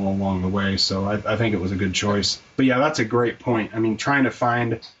educational along the way. So I think it was a good choice. But yeah, that's a great point. I mean, trying to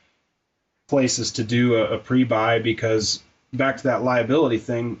find places to do a pre-buy, because back to that liability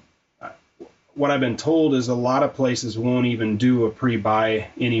thing, what I've been told is a lot of places won't even do a pre-buy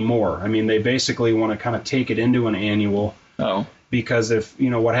anymore. I mean, they basically want to kind of take it into an annual. Oh. Because if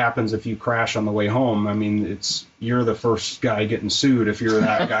what happens if you crash on the way home? I mean, you're the first guy getting sued if you're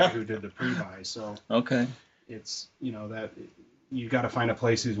that guy who did the pre-buy. So okay, it's that you got to find a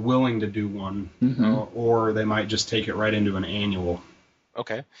place who's willing to do one, or they might just take it right into an annual.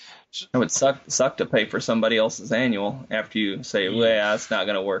 Okay, it would suck to pay for somebody else's annual after you say, well, it's not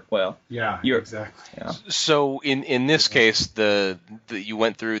going to work well. Yeah, exactly. Yeah. So in this case, you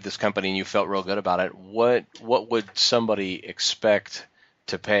went through this company and you felt real good about it. What would somebody expect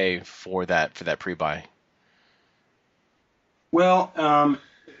to pay for that pre-buy? Well,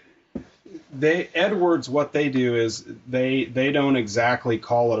 Edwards, what they do is they don't exactly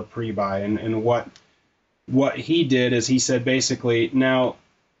call it a pre-buy, and what he did is he said basically, now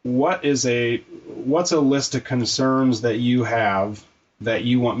what's a list of concerns that you have that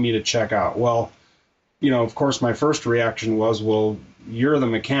you want me to check out? Well, of course my first reaction was, well, you're the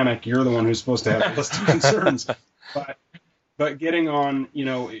mechanic, you're the one who's supposed to have a list of concerns. But getting on,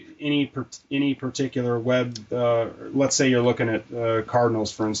 any particular web, let's say you're looking at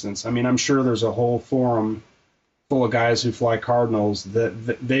Cardinals, for instance. I mean, I'm sure there's a whole forum full of guys who fly Cardinals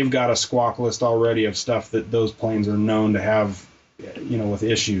that they've got a squawk list already of stuff that those planes are known to have, with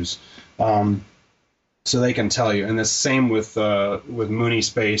issues. So they can tell you. And the same with Mooney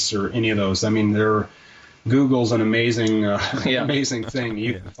Space or any of those. I mean, Google's an amazing amazing thing.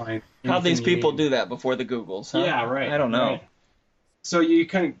 You can find how these people do that before the Googles. Huh? Yeah, right. I don't know. Right. So you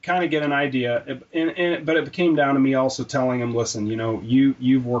can kind of get an idea, but it came down to me also telling him, listen,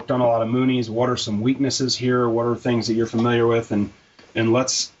 you've worked on a lot of Moonies. What are some weaknesses here? What are things that you're familiar with? And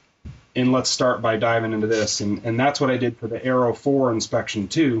let's start by diving into this. And that's what I did for the Aero 4 inspection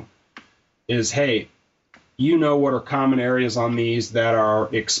too. Is, hey, what are common areas on these that are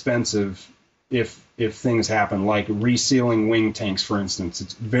expensive if things happen, like resealing wing tanks, for instance.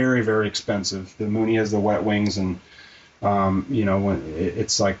 It's very, very expensive. The Mooney has the wet wings, and when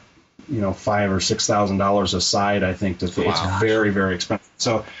it's like, $5,000 or $6,000 a side, I think. It's very, very expensive.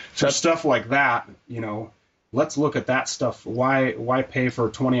 So for stuff like that, let's look at that stuff. Why pay for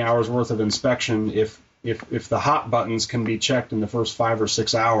 20 hours worth of inspection if the hot buttons can be checked in the first 5 or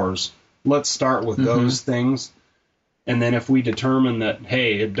 6 hours? Let's start with those things. And then if we determine that,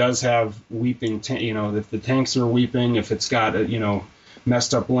 hey, it does have weeping, if the tanks are weeping, if it's got,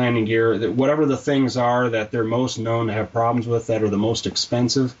 messed up landing gear, that whatever the things are that they're most known to have problems with that are the most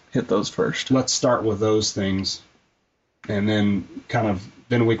expensive, hit those first. Let's start with those things, and then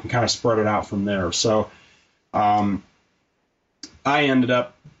we can kind of spread it out from there. So I ended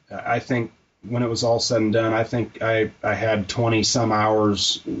up, I think when it was all said and done, I think I had 20 some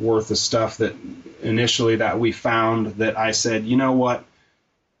hours worth of stuff that initially that we found that I said, you know what,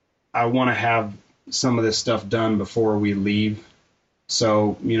 I want to have some of this stuff done before we leave.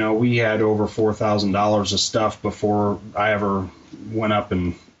 So, we had over $4,000 of stuff before I ever went up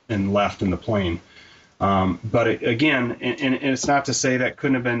and left in the plane. But again, it's not to say that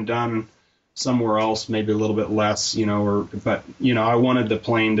couldn't have been done somewhere else, maybe a little bit less, but I wanted the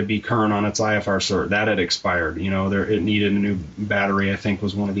plane to be current on its IFR cert. That had expired. It needed a new battery, I think,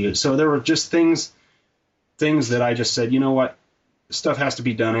 was one of the. So there were just things that I just said, you know what, stuff has to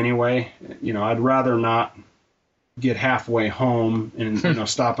be done anyway. I'd rather not get halfway home and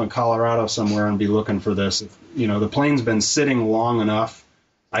stop in Colorado somewhere and be looking for this. The plane's been sitting long enough.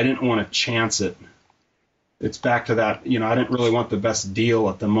 I didn't want to chance it. It's back to that, I didn't really want the best deal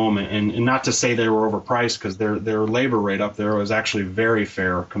at the moment, and not to say they were overpriced, because their labor rate up there was actually very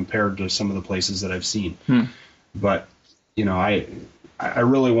fair compared to some of the places that I've seen. But I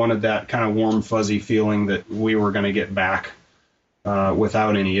really wanted that kind of warm fuzzy feeling that we were going to get back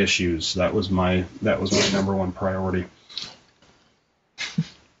without any issues. That was my number one priority.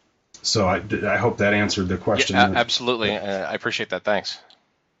 So I hope that answered the question. Yeah, absolutely. I appreciate that. Thanks.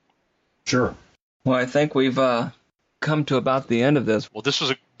 Sure. Well, I think we've come to about the end of this. Well, this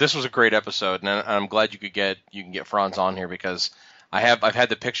was a great episode, and I'm glad you can get Franz on here, because I've had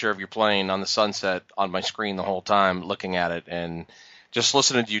the picture of your plane on the Sunset on my screen the whole time, looking at it, and just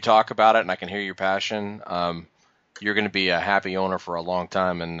listening to you talk about it, and I can hear your passion. You're going to be a happy owner for a long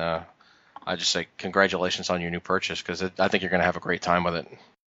time, and I just say congratulations on your new purchase, because I think you're going to have a great time with it.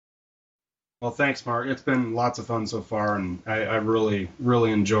 Well, thanks, Mark. It's been lots of fun so far, and I really,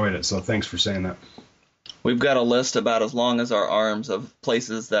 really enjoyed it, so thanks for saying that. We've got a list about as long as our arms of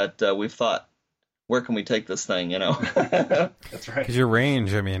places that we've thought, where can we take this thing, That's right. Because your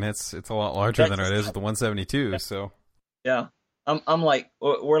range, I mean, it's a lot larger than it is with the 172, so. Yeah. I'm like,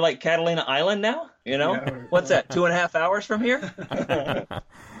 we're like Catalina Island now, Yeah, what's that, 2.5 hours from here?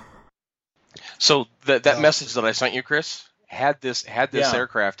 So that message that I sent you, Chris, had this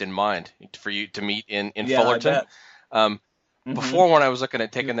aircraft in mind for you to meet in Fullerton. Before, when I was looking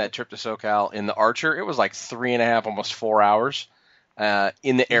at taking that trip to SoCal in the Archer, it was like 3.5, almost 4 hours.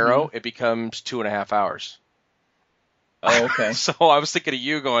 In the Aero, it becomes 2.5 hours. Oh, okay. So I was thinking of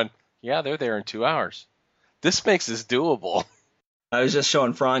you going, yeah, they're there in 2 hours. This makes this doable. I was just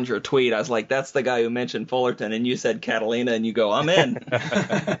showing Franz your tweet. I was like, that's the guy who mentioned Fullerton, and you said Catalina, and you go, I'm in.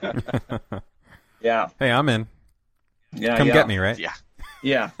 Yeah. Hey, I'm in. Yeah, Come get me, right? Yeah.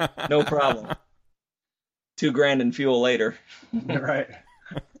 Yeah, no problem. $2,000 in fuel later. Right.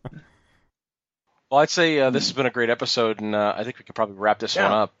 Well, I'd say this has been a great episode, and I think we could probably wrap this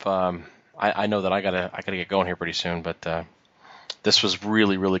one up. I know that I gotta get going here pretty soon, but this was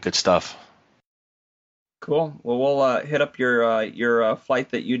really, really good stuff. Cool. Well, we'll hit up your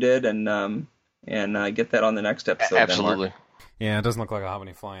flight that you did and get that on the next episode. Absolutely. Then, Mark. Yeah, it doesn't look like I'll have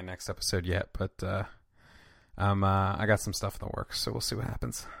any flying next episode yet, but I got some stuff in the works, so we'll see what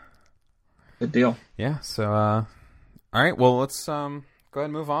happens. Good deal. Yeah. So, all right. Well, let's go ahead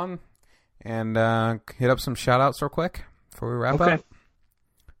and move on and hit up some shout outs real quick before we wrap up.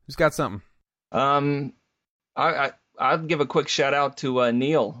 Who's got something? I'll give a quick shout out to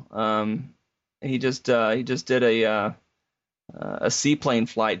Neil. He just did a seaplane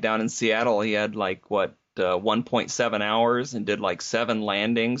flight down in Seattle. He had 1.7 hours and did 7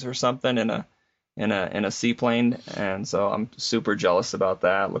 landings or something in a seaplane, and so I'm super jealous about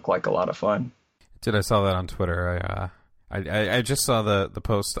that. It looked like a lot of fun. I saw that on Twitter. I just saw the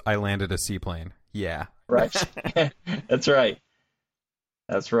post. I landed a seaplane. Yeah. Right. That's right.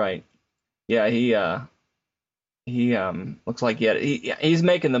 Yeah, he looks like he's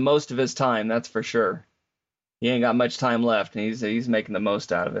making the most of his time. That's for sure. He ain't got much time left, and he's making the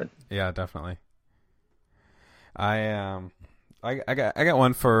most out of it. Yeah, definitely. I got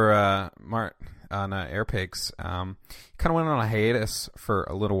one for Mart on AirPigs. Kind of went on a hiatus for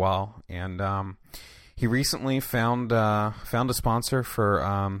a little while, and he recently found a sponsor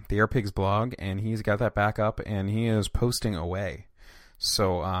for the AirPigs blog, and he's got that back up, and he is posting away.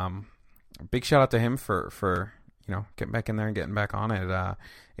 So big shout out to him for getting back in there and getting back on it.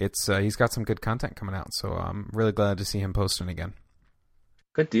 He's got some good content coming out, so I'm really glad to see him posting again.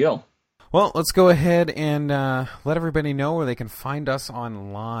 Good deal. Well, let's go ahead and let everybody know where they can find us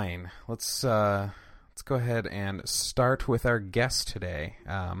online. Let's go ahead and start with our guest today.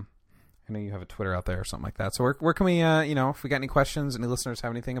 I know you have a Twitter out there or something like that. So where can we, if we got any questions, any listeners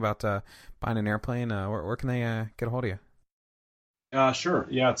have anything about buying an airplane, where can they get a hold of you? Sure.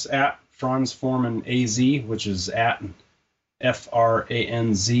 Yeah, it's at Franz Forman AZ, which is at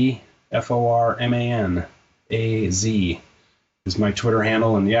FRANZ FORMAN AZ is my Twitter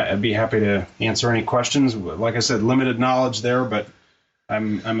handle, and yeah, I'd be happy to answer any questions. Like I said, limited knowledge there, but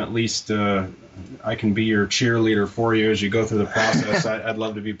I'm at least I can be your cheerleader for you as you go through the process. I'd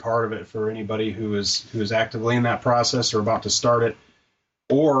love to be part of it for anybody who is actively in that process or about to start it,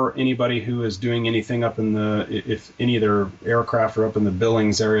 or anybody who is doing anything up in if any of their aircraft are up in the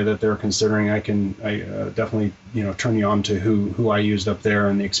Billings area that they're considering. I definitely turn you on to who I used up there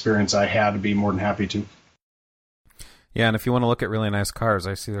and the experience I had. To be more than happy to. Yeah, and if you want to look at really nice cars,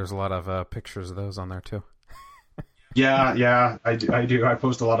 I see there's a lot of pictures of those on there too. Yeah, I do. I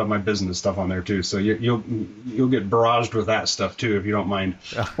post a lot of my business stuff on there too, so you'll get barraged with that stuff too if you don't mind.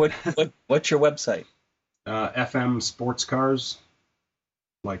 What's your website? FM Sports Cars,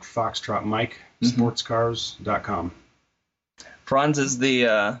 like Foxtrot Mike, sportscars.com. Franz is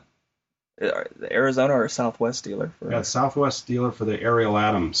the Arizona or Southwest dealer? Yeah, Southwest dealer for the Ariel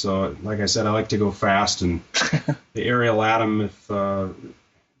Atom. So, like I said, I like to go fast, and the Ariel Atom,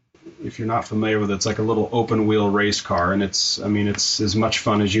 if you're not familiar with it, it's like a little open wheel race car, and it's as much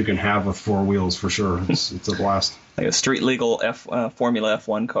fun as you can have with 4 wheels for sure. It's a blast. Like a street legal Formula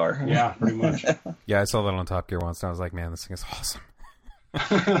F1 car. Yeah, pretty much. Yeah, I saw that on Top Gear once, and I was like, man, this thing is awesome.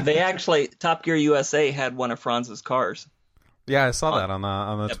 They actually, Top Gear USA had one of Franz's cars. Yeah, I saw that on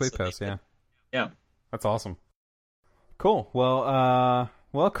the tweet post. Yeah. Yeah. That's awesome. Cool. Well,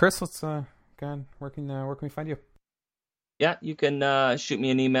 Chris, let's go ahead. Where can we find you? Yeah, you can shoot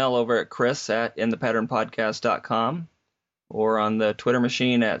me an email over at chris@inthepatternpodcast.com or on the Twitter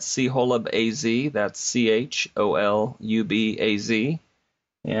machine at CHOLUBAZ. That's CHOLUBAZ.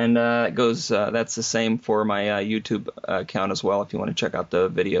 And that's the same for my YouTube account as well if you want to check out the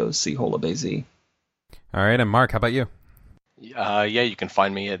videos, CHOLUBAZ. All right, and Mark, how about you? Yeah, you can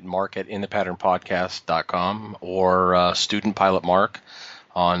find me at mark@inthepatternpodcast.com or Student Pilot Mark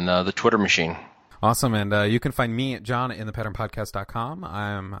on the Twitter machine. Awesome, and you can find me at john@inthepatternpodcast.com.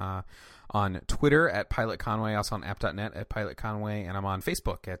 I'm on Twitter at Pilot Conway, also on app.net at Pilot Conway, and I'm on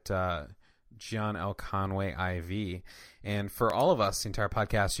Facebook at John L. Conway IV. And for all of us, the entire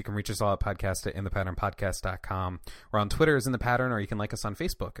podcast, you can reach us all at podcast@inthepatternpodcast.com. We're on Twitter as In The Pattern, or you can like us on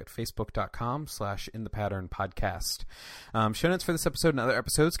Facebook at facebook.com/inthepatternpodcast. Show notes for this episode and other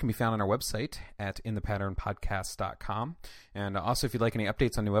episodes can be found on our website at inthepatternpodcast.com. And also, if you'd like any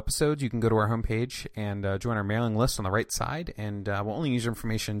updates on new episodes, you can go to our homepage and join our mailing list on the right side, and we'll only use your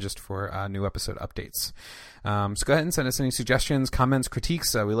information just for new episode updates. So go ahead and send us any suggestions, comments,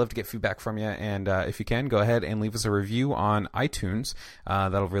 critiques. We love to get feedback from you, and if you can, go ahead and leave us a review on iTunes.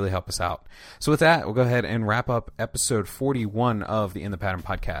 That'll really help us out. So with that, we'll go ahead and wrap up episode 41 of the In the Pattern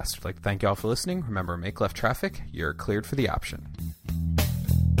podcast. I'd like to thank you all for listening. Remember, make left traffic. You're cleared for the option.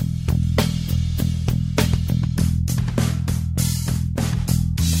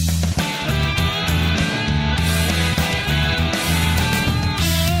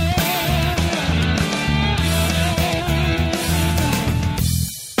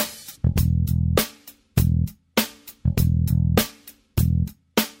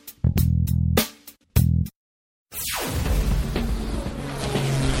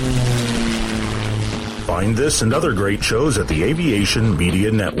 find this and other great shows at the Aviation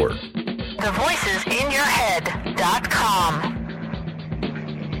Media Network. The voices in your head.